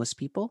to homeless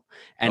people.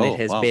 And it Oh,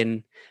 has wow.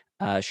 been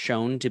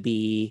shown to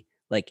be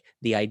like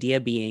the idea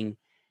being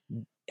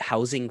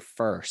housing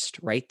first,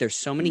 right? There's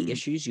so many Mm,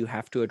 issues you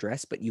have to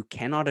address, but you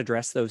cannot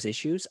address those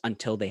issues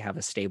until they have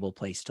a stable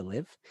place to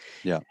live.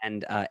 yeah.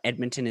 And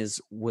Edmonton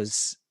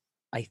was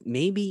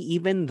maybe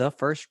even the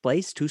first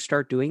place to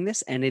start doing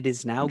this, and it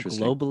is now Interesting.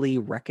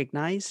 globally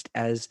recognized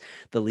as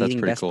the That's leading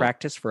pretty best cool.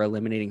 practice for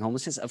eliminating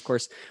homelessness. Of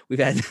course, we've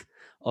had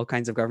all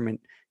kinds of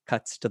government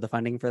cuts to the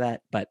funding for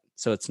that, but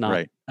so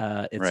Right.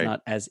 it's Right.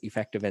 not as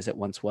effective as it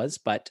once was.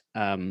 But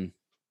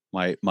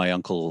My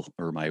uncle,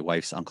 or my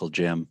wife's uncle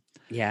Jim,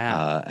 yeah,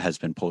 has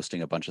been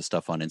posting a bunch of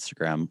stuff on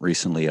Instagram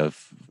recently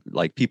of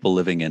like people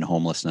living in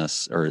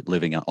homelessness or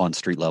living on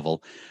street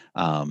level,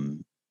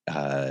 um,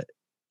 uh,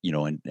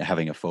 and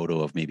having a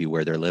photo of maybe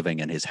where they're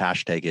living, and his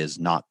hashtag is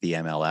not the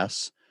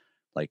MLS,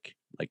 like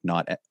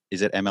not,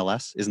 is it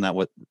MLS? Isn't that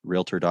what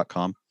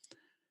realtor.com?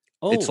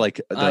 It's Oh, like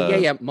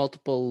yeah,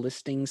 multiple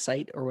listing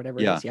site or whatever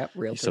it yeah. is. Yep,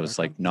 So it's realtor.com.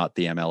 like not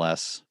the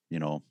MLS,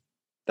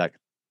 that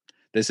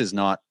this is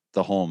not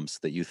the homes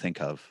that you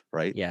think of,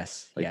 right?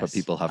 Yes, Like, but yes.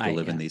 people have to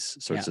live in Yeah, these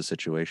yeah. sorts of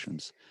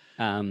situations.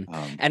 And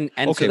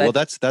so Okay, well,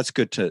 that's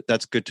good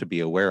to be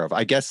aware of.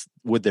 I guess,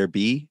 would there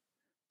be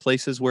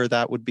places where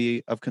that would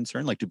be of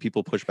concern? Like, do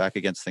people push back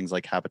against things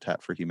like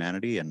Habitat for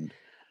Humanity? And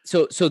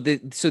so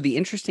the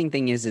interesting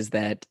thing is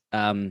that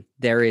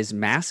there is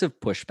massive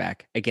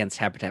pushback against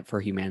Habitat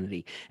for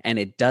Humanity, and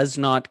it does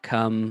not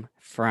come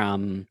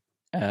from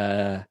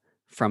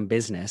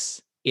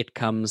business. It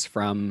comes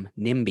from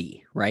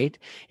NIMBY, right?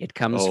 It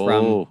comes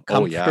from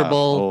oh yeah,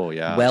 comfortable, oh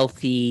yeah,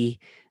 wealthy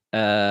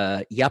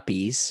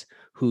yuppies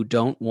who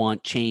don't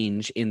want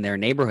change in their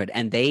neighborhood,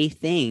 and they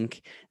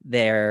think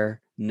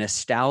their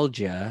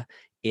nostalgia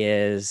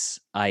is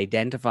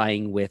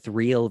identifying with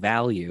real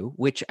value,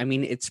 which, I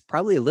mean, it's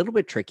probably a little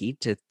bit tricky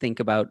to think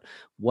about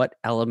what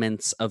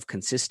elements of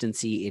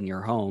consistency in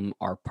your home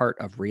are part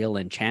of real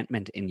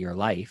enchantment in your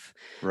life.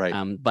 right.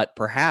 But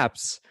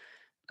perhaps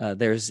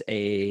there's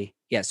a,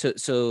 yeah. So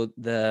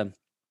the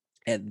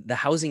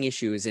housing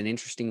issue is an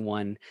interesting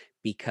one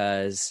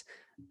because,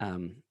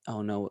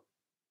 oh no,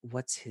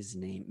 what's his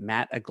name?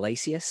 Matt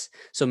Iglesias.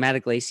 So Matt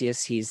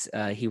Iglesias,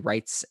 he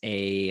writes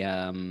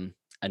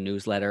a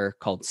newsletter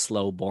called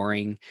Slow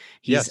Boring.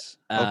 He's Yes.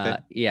 Okay.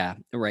 yeah,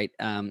 right.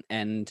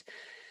 And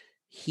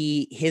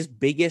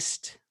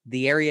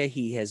the area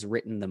he has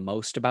written the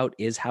most about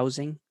is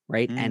housing,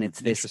 right? And it's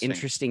this Interesting.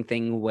 interesting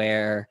thing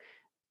where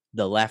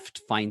the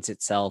left finds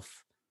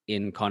itself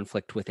in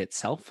conflict with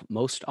itself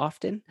most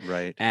often,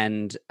 Right.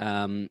 and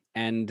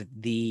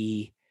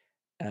the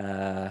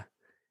uh,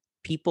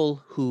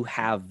 people who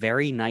have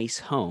very nice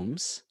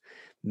homes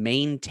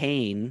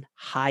maintain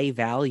high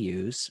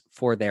values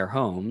for their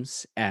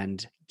homes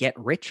and get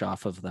rich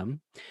off of them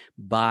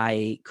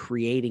by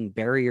creating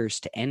barriers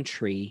to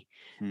entry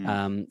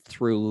Hmm.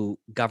 through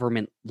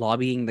government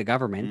lobbying the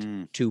government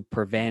Hmm. to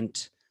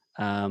prevent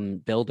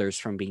builders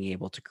from being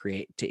able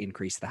to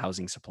increase the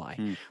housing supply,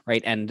 Hmm.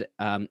 right? And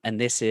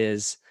this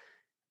is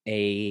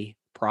a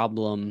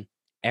problem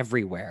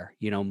everywhere,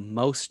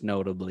 most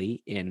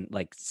notably in,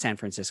 like, San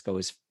Francisco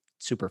is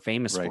super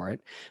famous Right. for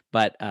it,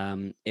 but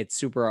it's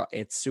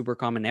super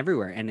common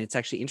everywhere. And it's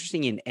actually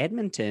interesting in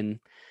Edmonton.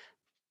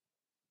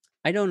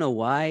 I don't know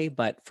why,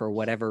 but for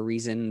whatever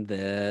reason,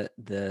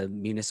 the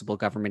municipal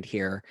government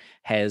here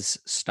has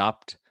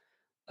stopped,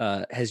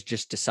 has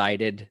just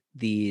decided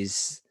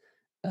these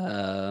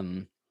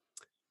um,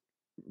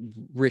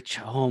 rich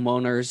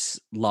homeowners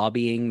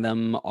lobbying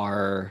them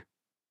are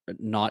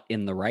not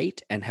in the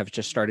right, and have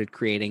just started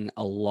creating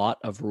a lot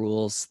of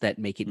rules that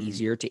make it Hmm.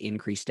 easier to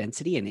increase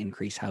density and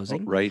increase Oh,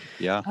 housing. right.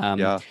 Yeah. Um,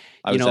 Yeah.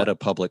 I you was know, at a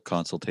public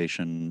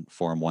consultation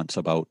forum once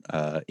about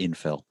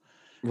infill,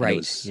 and it right?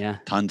 was Yeah,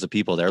 tons of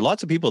people there.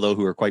 Lots of people though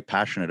who are quite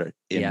passionate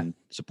yeah, in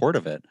support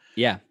of it.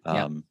 yeah,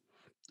 yeah, Um,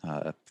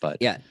 but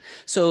yeah.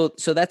 So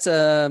that's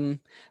so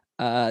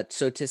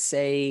to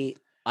say,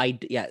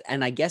 yeah,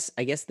 and I guess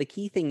the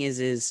key thing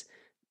is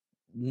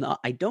not.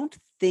 I don't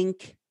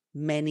think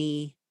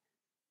many.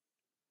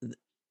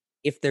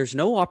 If there's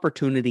no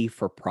opportunity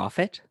for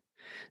profit,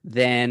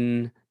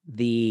 then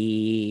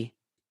the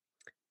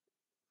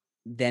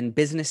then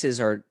businesses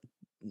are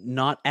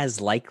not as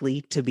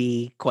likely to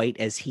be quite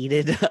as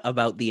heated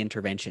about the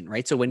intervention,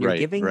 right? So when you're right,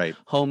 giving right,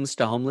 homes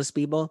to homeless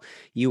people,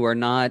 you are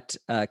not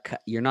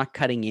you're not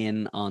cutting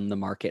in on the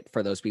market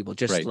for those people,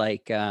 just right.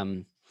 like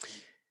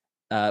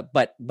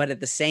but at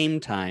the same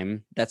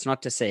time, that's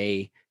not to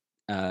say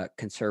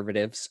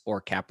conservatives or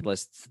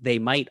capitalists, they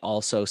might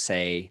also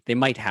say they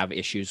might have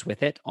issues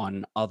with it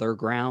on other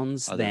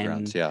grounds Other than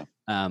grounds, yeah.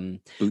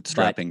 but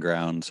Bootstrapping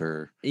grounds,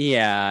 or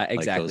yeah, like those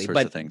exactly. sorts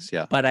of But things.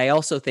 Yeah. but I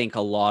also think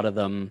a lot of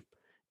them,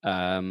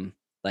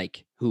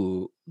 like,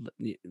 who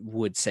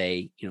would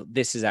say,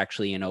 this is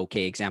actually an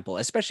okay example,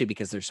 especially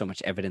because there's so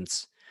much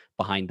evidence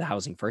behind the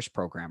Housing First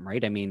program,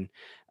 right? I mean,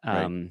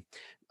 Right. um,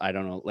 I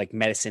don't know, like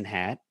Medicine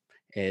Hat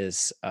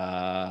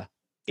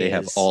They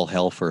have is all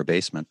hell for a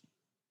basement.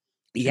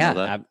 Do you know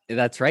yeah, that?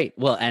 that's right.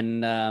 Well,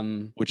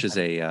 and Which is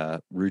a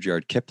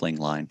Rudyard Kipling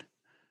line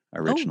oh,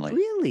 originally.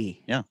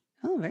 really? Yeah.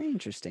 Oh, very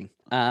interesting.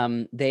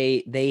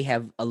 They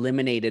have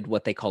eliminated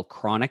what they call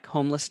chronic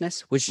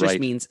homelessness, which just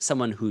Right. means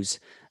someone who's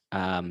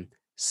um,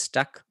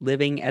 stuck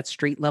living at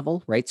street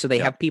level, right? So they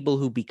Yeah. have people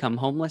who become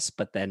homeless,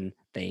 but then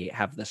they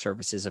have the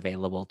services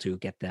available to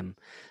get them,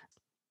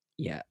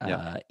 yeah,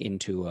 Yeah.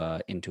 into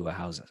a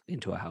house,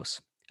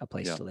 a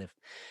place Yeah. to live.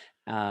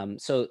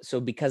 So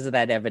because of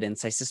that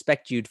evidence, I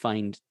suspect you'd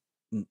find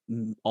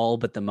all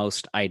but the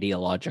most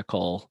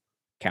ideological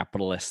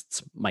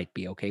capitalists might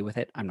be okay with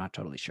it. I'm not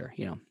totally sure.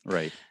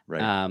 Right.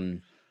 Right.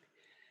 Um,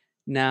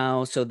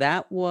 Now, so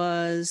that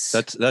was.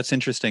 That's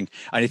interesting.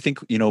 I think,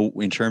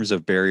 in terms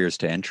of barriers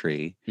to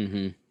entry,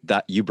 Mhm.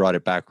 that you brought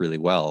it back really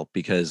well,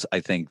 because I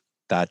think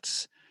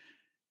that's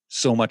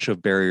so much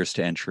of barriers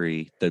to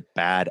entry, the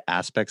bad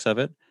aspects of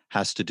it,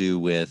 has to do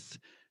with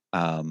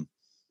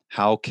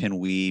how can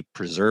we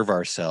preserve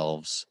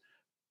ourselves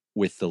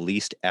with the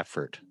least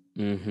effort,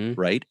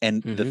 right?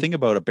 And the thing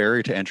about a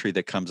barrier to entry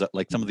that comes up,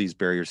 like some of these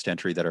barriers to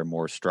entry that are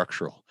more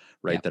structural,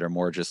 right? Yep. That are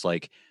more just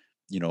like,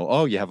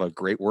 oh, you have a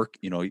great work,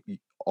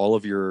 all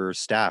of your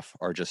staff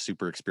are just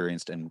super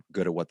experienced and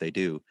good at what they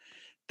do.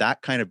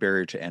 That kind of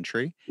barrier to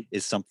entry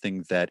is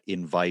something that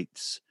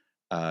invites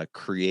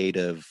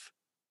creative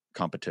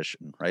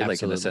competition, right? Absolutely.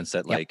 Like in the sense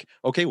that like,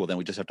 okay, well then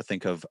we just have to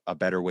think of a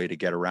better way to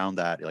get around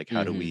that. Like,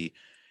 how do we,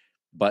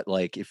 but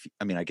like,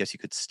 I guess you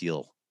could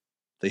steal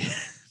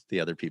the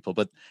other people,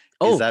 but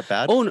is that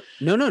bad? Oh,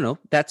 no.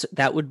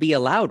 That would be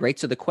allowed, right?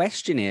 So the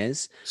question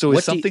is, so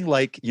is something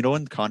like,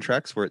 in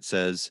contracts where it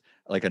says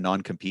like a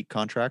non-compete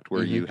contract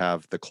where you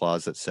have the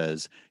clause that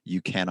says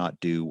you cannot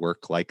do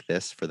work like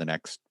this for the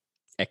next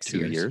X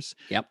 2 years.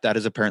 Yep. That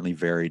is apparently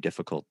very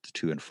difficult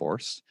to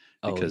enforce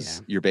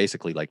because you're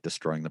basically like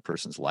destroying the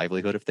person's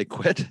livelihood if they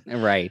quit.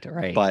 Right.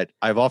 But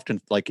I've often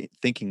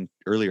thinking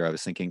earlier, I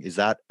was thinking, is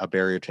that a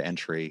barrier to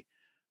entry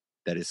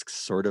that is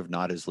sort of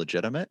not as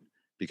legitimate?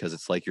 Because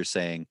it's like you're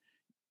saying,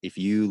 if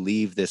you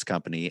leave this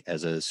company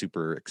as a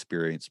super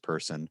experienced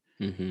person,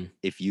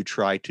 if you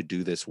try to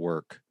do this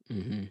work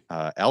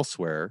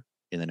elsewhere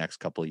in the next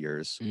couple of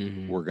years,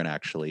 we're going to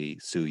actually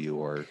sue you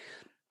or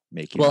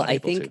make you not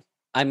able to.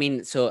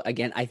 So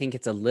again, I think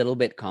it's a little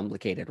bit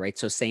complicated, right?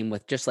 So same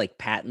with just like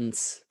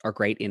patents are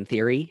great in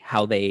theory,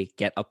 how they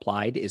get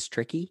applied is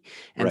tricky.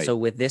 And so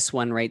with this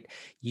one, right,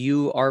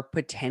 you are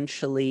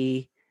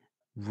potentially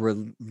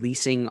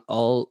releasing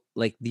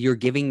you're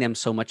giving them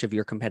so much of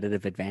your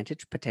competitive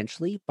advantage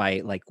potentially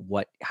by like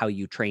how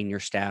you train your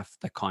staff,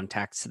 the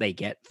contacts they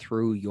get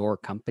through your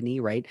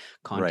company, right?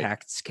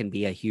 Contacts can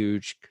be a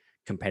huge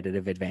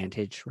competitive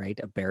advantage, right?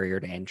 A barrier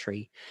to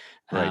entry.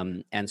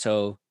 And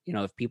so,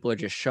 if people are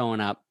just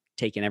showing up,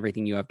 taking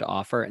everything you have to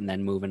offer and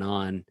then moving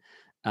on,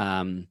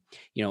 on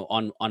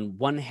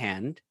one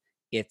hand,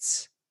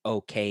 it's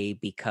okay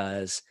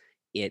because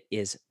it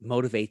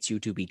motivates you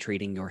to be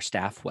treating your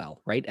staff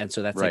well, right? And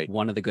so that's like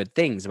one of the good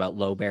things about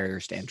low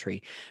barriers to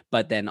entry.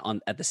 But then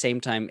at the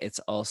same time, it's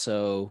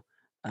also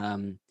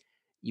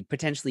you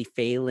potentially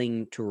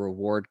failing to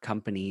reward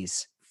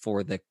companies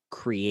for the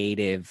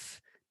creative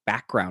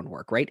background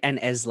work, right? And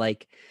as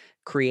like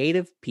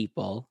creative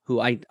people who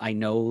I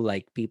know,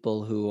 like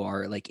people who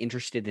are like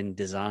interested in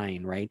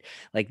design, right?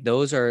 Like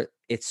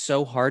it's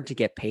so hard to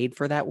get paid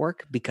for that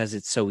work because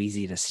it's so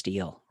easy to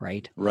steal,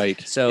 right?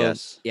 Right. So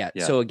yes.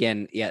 So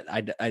again,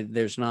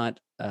 there's not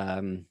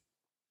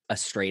a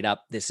straight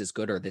up this is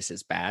good or this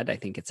is bad. I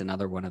think it's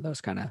another one of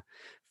those kind of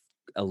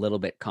a little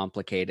bit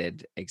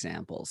complicated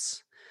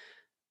examples.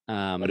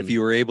 But if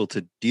you were able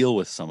to deal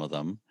with some of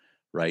them,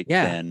 right,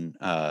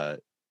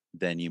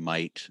 then you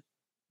might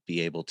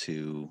be able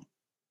to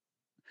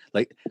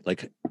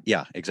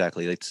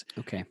exactly. It's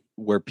okay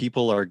where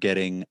people are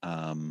getting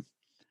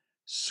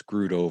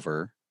screwed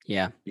over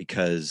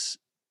because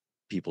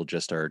people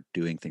just are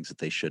doing things that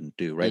they shouldn't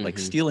do, right? Like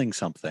stealing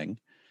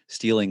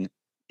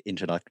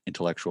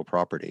intellectual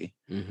property,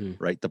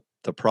 right?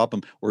 The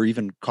problem, or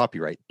even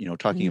copyright,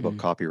 talking about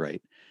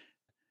copyright,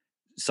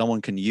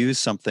 someone can use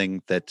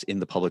something that's in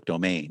the public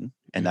domain,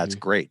 and that's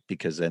great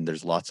because then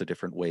there's lots of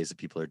different ways that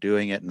people are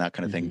doing it and that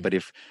kind of thing. But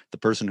if the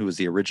person who was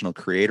the original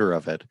creator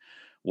of it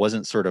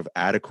wasn't sort of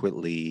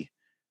adequately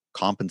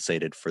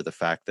compensated for the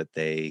fact that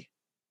they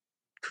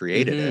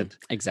created it,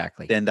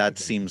 exactly, then that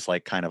seems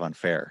like kind of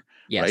unfair,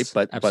 right?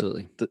 But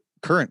absolutely, the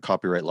current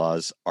copyright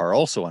laws are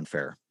also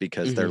unfair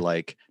because they're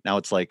like, now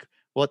it's like,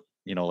 what,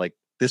 like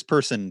this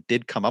person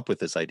did come up with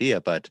this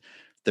idea, but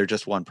they're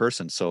just one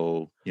person.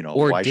 So,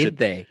 or why did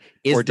they?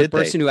 Is the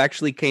person who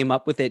actually came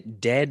up with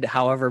it dead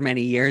however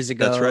many years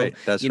ago? That's right.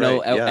 That's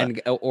right. And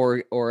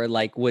or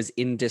like was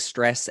in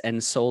distress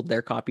and sold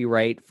their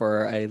copyright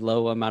for a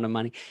low amount of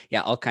money. Yeah,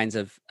 all kinds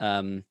of.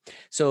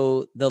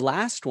 So the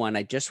last one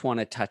I just want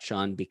to touch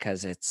on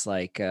because it's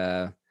like,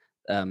 oh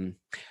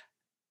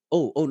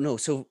no.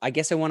 So I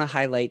guess I want to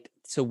highlight.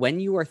 So when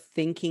you are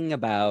thinking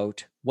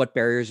about what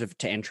barriers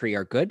to entry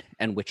are good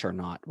and which are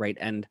not, right?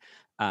 And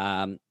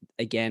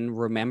again,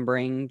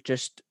 remembering,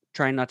 just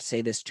trying not to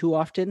say this too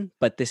often,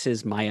 but this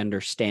is my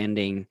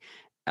understanding.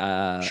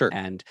 Sure.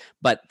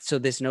 But so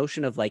this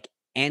notion of like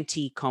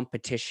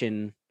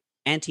anti-competition,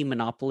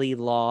 anti-monopoly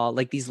law,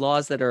 like these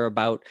laws that are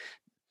about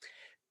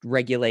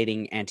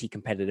regulating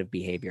anti-competitive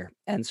behavior.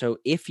 And so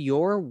if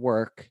your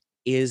work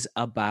is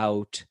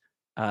about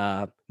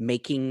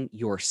making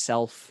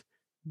yourself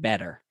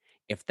better,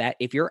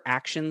 if your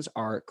actions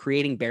are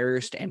creating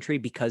barriers to entry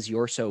because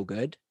you're so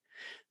good,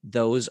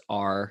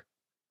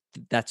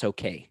 that's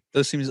okay.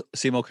 Those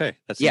seem okay.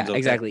 That seems okay.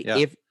 Exactly.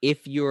 Yeah.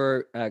 If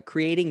you're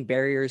creating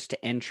barriers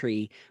to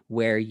entry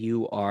where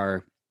you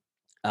are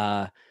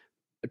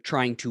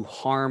trying to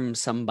harm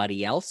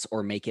somebody else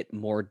or make it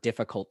more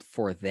difficult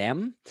for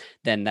them,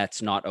 then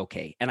that's not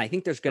okay. And I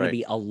think there's going to Right.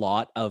 be a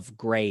lot of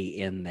gray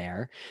in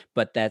there,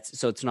 but that's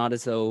so it's not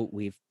as though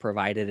we've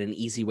provided an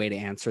easy way to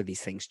answer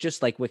these things.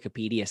 Just like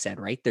Wikipedia said,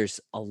 right? There's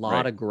a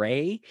lot Right. of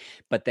gray,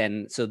 but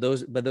then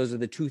those are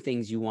the two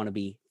things you want to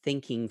be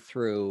thinking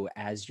through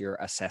as you're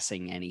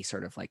assessing any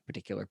sort of like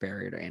particular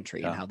barrier to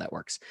entry and Yeah. how that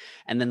works.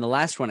 And then the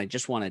last one I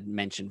just want to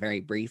mention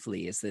very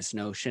briefly is this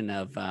notion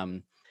of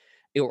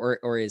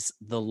or is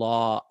the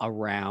law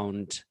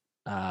around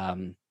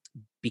um,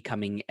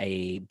 becoming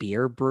a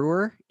beer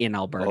brewer in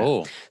Alberta.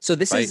 Oh, So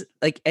this right. is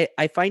like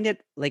I find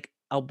it like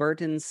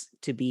Albertans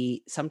to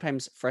be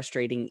sometimes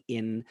frustrating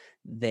in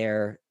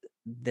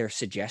their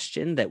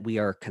suggestion that we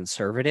are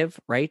conservative,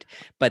 right?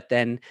 But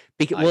then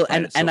because I well,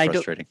 find it so and I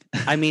don't. frustrating.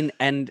 I mean,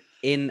 and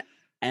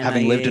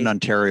Having lived in I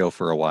Ontario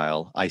for a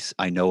while,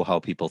 I know how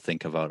people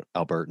think about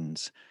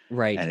Albertans,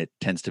 right, and it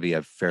tends to be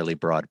a fairly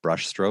broad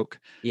brushstroke,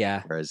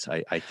 yeah. whereas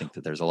I think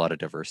that there's a lot of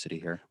diversity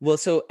here. Well,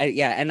 so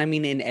yeah, and I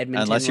mean in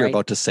Edmonton, Unless you're right?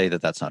 about to say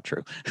that that's not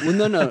true. Well,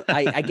 no, no.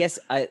 I guess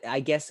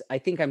I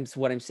think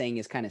what I'm saying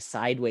is kind of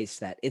sideways to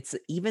that. It's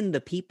even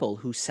the people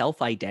who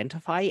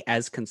self-identify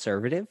as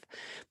conservative,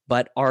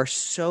 but are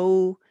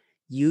so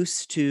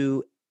used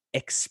to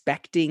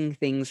expecting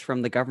things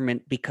from the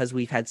government because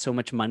we've had so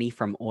much money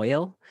from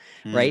oil,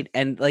 Mm, right?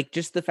 And like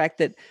just the fact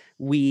that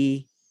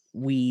we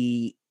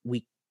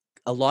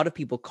a lot of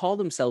people call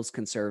themselves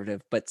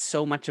conservative, but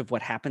so much of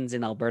what happens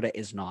in Alberta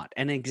is not.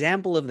 An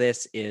example of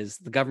this is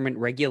the government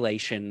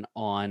regulation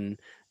on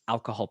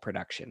alcohol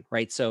production,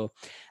 right? So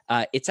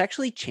it's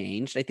actually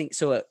changed. I think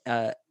so.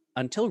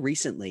 Until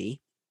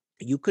recently,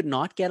 you could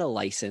not get a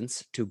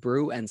license to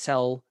brew and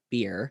sell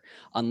beer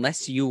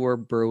unless you were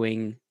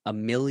brewing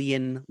 1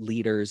 million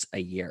liters a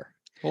year,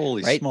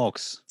 holy right?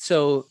 smokes!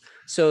 So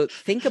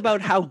think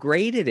about how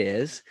great it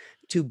is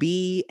to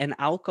be an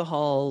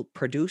alcohol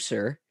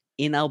producer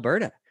in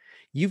Alberta.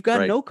 You've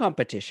got Right, no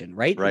competition,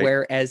 right? right,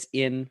 Whereas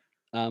in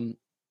um,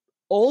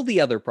 all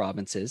the other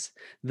provinces,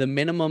 the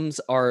minimums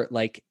are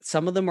like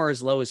some of them are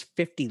as low as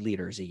 50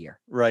 liters a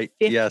year. right.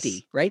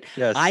 Yes, 50, right?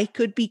 I yes,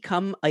 could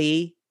become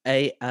a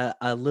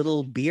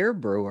little beer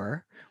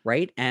brewer,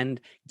 right?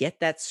 And get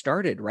that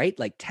started, right?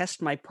 Like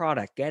test my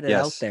product, get it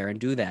out yes, there and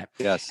do that.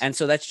 yes. And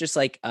so that's just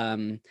like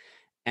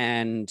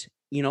and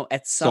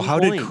at So some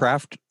point,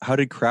 how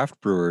did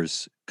craft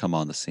brewers come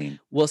on the scene?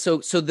 well, so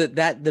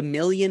that the 1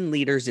 million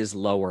liters is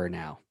lower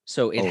now.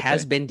 So it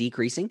has Okay, been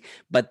decreasing,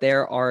 but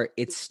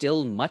it's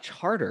still much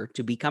harder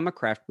to become a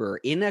craft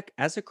brewer.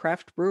 As a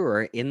craft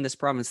brewer in this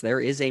province, there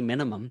is a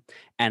minimum,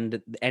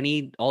 and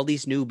all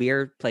these new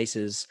beer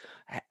places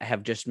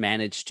have just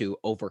managed to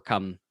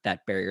overcome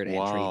that barrier to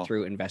entry wow,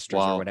 through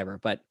investors or wow. whatever.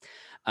 But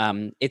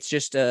it's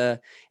just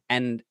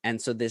and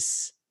so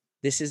this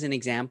is an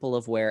example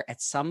of where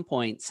at some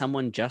point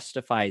someone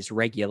justifies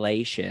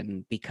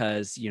regulation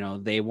because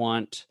they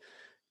want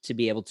to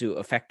be able to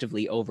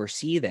effectively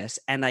oversee this,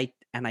 and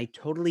I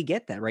totally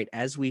get that, right?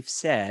 As we've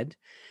said,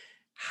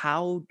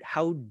 how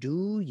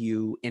do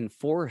you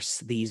enforce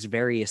these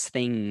various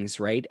things,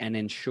 right, and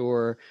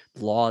ensure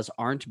laws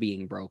aren't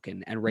being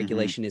broken? And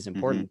Mm-hmm, regulation is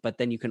mm-hmm. important, but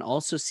then you can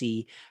also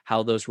see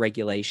how those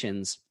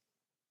regulations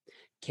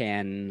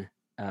can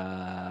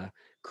uh,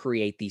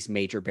 create these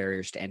major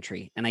barriers to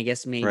entry. And I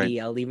guess Right, maybe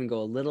I'll even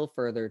go a little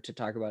further to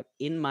talk about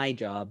in my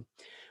job,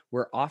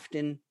 we're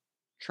often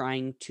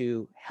trying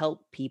to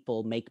help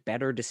people make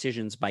better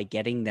decisions by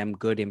getting them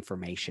good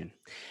information.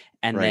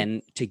 And right,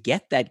 then to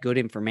get that good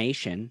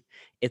information,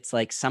 it's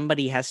like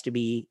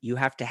you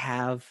have to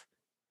have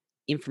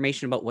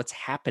information about what's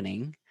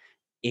happening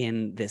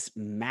in this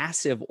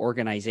massive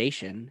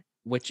organization,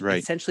 which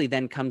right, essentially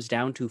then comes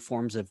down to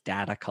forms of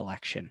data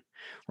collection,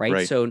 right?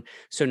 right.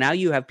 So now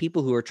you have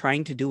people who are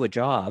trying to do a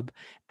job,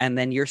 and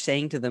then you're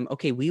saying to them,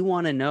 okay, we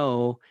want to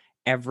know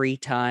every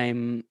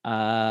time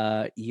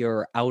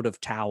you're out of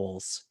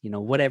towels,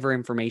 whatever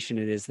information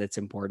it is that's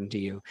important to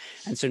you.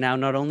 And so now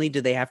not only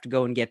do they have to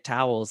go and get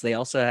towels, they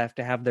also have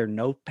to have their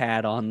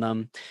notepad on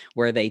them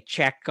where they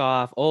check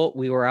off, oh,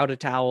 we were out of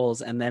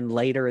towels. And then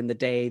later in the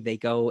day, they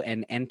go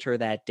and enter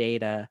that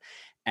data.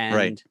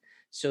 Right, And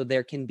so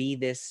there can be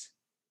this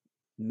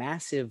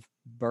massive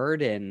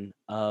burden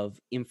of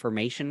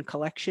information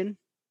collection.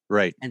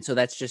 right. And so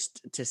that's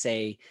just to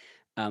say,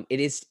 it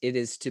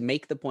is to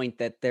make the point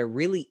that there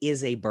really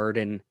is a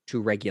burden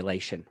to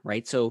regulation,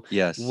 right? So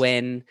Yes.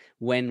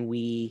 when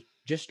we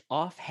just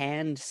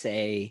offhand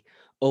say,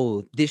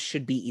 oh, this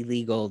should be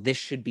illegal, this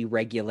should be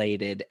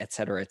regulated, et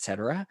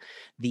cetera,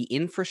 the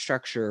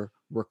infrastructure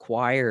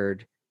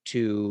required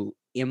to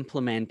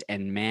implement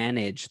and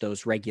manage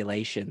those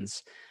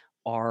regulations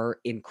are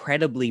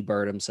incredibly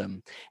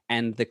burdensome.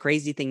 And the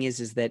crazy thing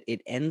is that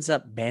it ends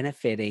up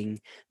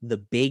benefiting the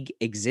big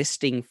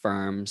existing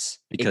firms.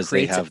 It Because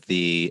creates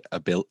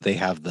they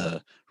have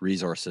the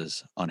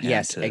resources on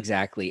hand Yes, to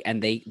exactly.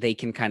 And they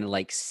can kind of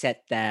like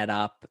set that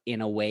up in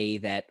a way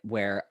that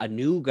where a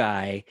new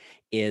guy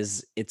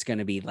it's going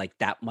to be like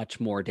that much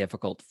more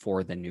difficult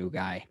for the new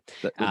guy.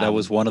 that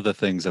was Um one of the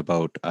things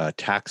about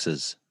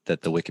taxes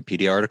that the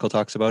Wikipedia article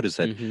talks about is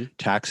that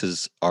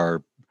taxes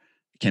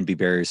can be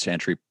barriers to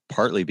entry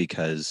partly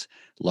because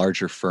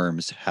larger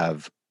firms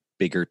have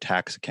bigger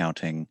tax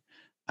accounting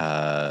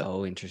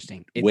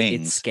interesting.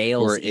 Wings it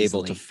scales who are easily.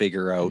 able to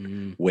figure out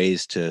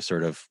ways to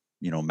sort of,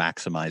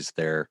 maximize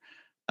their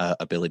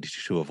ability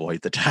to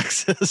avoid the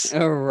taxes.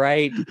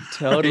 Right,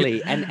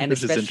 totally. Right? And Which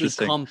is especially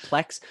interesting.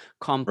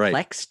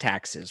 complex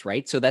taxes,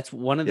 right? So that's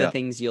one of the Yeah.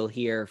 things you'll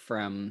hear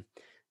from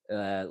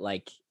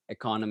like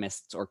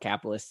economists or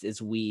capitalists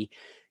is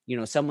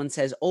someone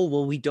says, oh,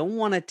 well, we don't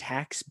want to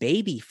tax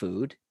baby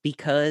food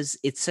because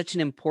it's such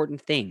an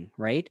important thing,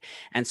 right?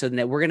 And so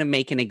that we're going to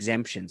make an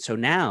exemption.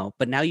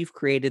 But now you've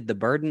created the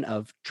burden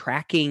of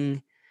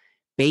tracking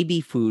baby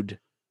food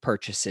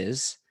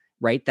purchases,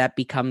 right? That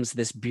becomes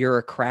this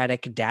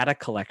bureaucratic data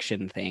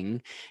collection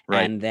thing.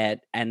 Right. And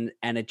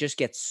it just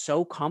gets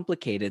so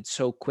complicated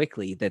so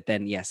quickly that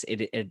then, yes,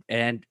 it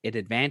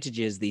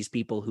advantages these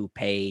people who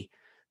pay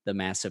the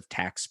massive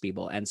tax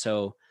people. And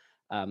so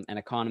an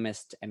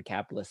economist and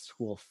capitalist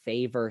will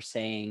favor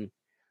saying,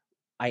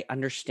 I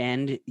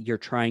understand you're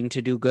trying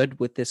to do good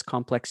with this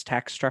complex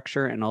tax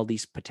structure and all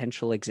these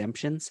potential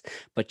exemptions,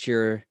 but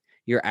you're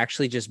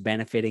actually just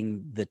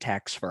benefiting the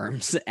tax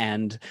firms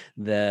and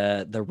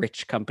the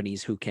rich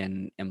companies who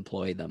can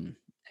employ them.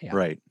 Yeah.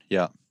 Right.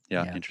 Yeah.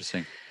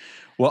 Interesting.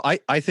 Well,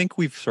 I think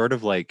we've sort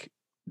of like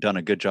done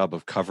a good job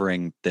of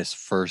covering this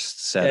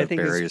first set of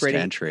barriers to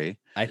entry.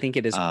 I think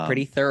it is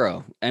pretty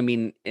thorough. I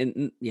mean,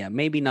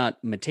 maybe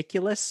not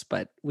meticulous,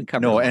 but we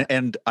covered No, a lot.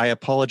 And I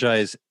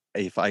apologize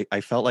if I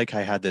felt like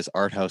I had this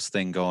art house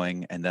thing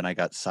going and then I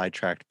got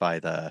sidetracked by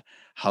the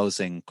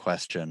housing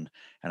question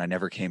and I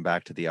never came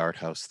back to the art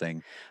house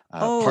thing.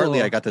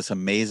 Partly I got this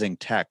amazing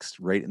text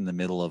right in the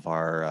middle of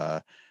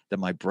our that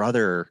my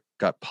brother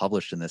got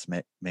published in this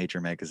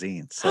major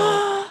magazine. So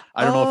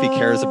I don't know if he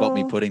cares about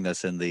me putting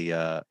this in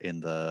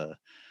the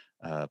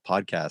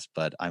podcast,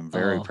 but I'm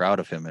very proud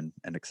of him and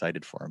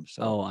excited for him.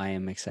 So I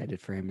am excited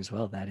for him as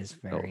well. That is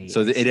very so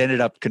it ended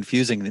up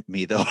confusing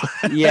me though.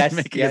 Yes.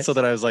 Making it so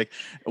that I was like,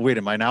 wait,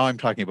 I'm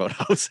talking about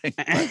housing.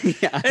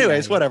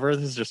 Anyways, whatever.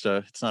 This is just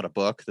it's not a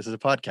book. This is a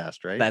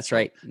podcast, right? That's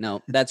right.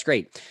 No, that's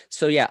great.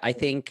 So yeah, I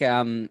think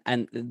and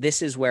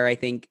this is where I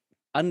think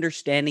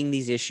understanding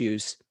these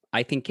issues,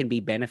 I think, can be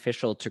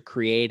beneficial to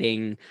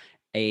creating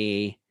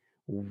a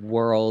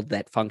world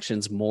that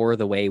functions more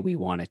the way we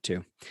want it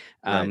to.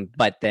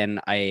 But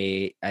then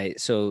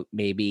so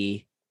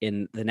maybe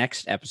in the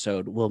next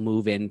episode, we'll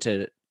move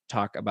into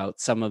talk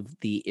about some of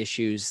the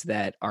issues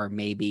that are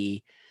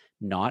maybe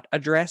not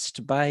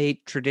addressed by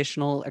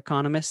traditional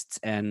economists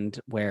and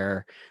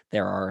where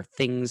there are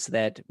things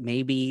that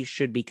maybe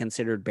should be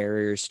considered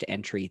barriers to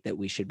entry that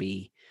we should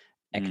be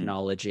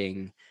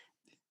acknowledging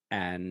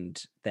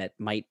and that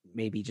might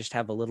maybe just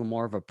have a little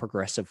more of a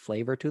progressive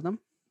flavor to them.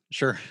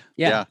 Sure.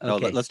 Yeah. No,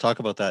 let's talk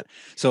about that.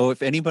 So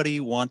if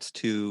anybody wants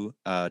to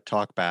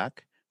talk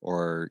back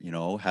or,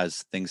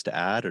 has things to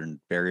add or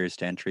barriers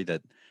to entry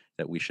that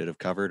we should have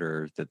covered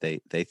or that they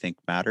think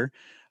matter,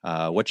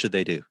 what should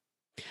they do?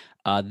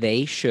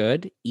 They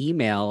should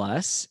email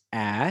us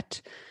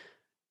at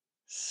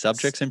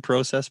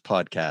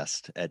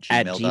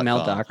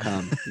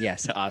subjectsinprocesspodcast@gmail.com.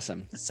 Yes,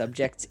 awesome.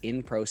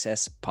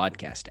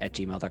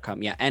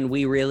 subjectsinprocesspodcast@gmail.com. Yeah, and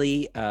we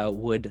really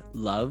would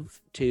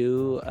love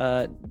to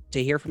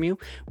hear from you.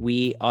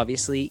 We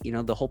obviously,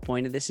 the whole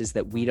point of this is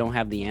that we don't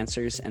have the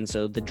answers, and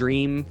so the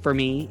dream for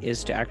me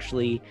is to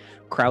actually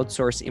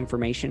crowdsource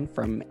information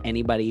from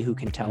anybody who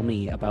can tell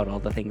me about all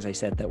the things I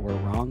said that were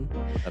wrong.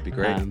 That'd be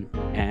great.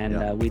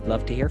 We'd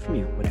love to hear from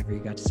you, whatever you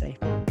got to say.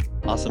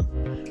 Awesome.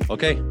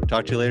 Okay.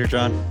 Talk to you later,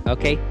 John.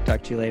 Okay.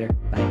 Talk to you later.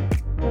 Bye.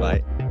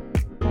 Bye.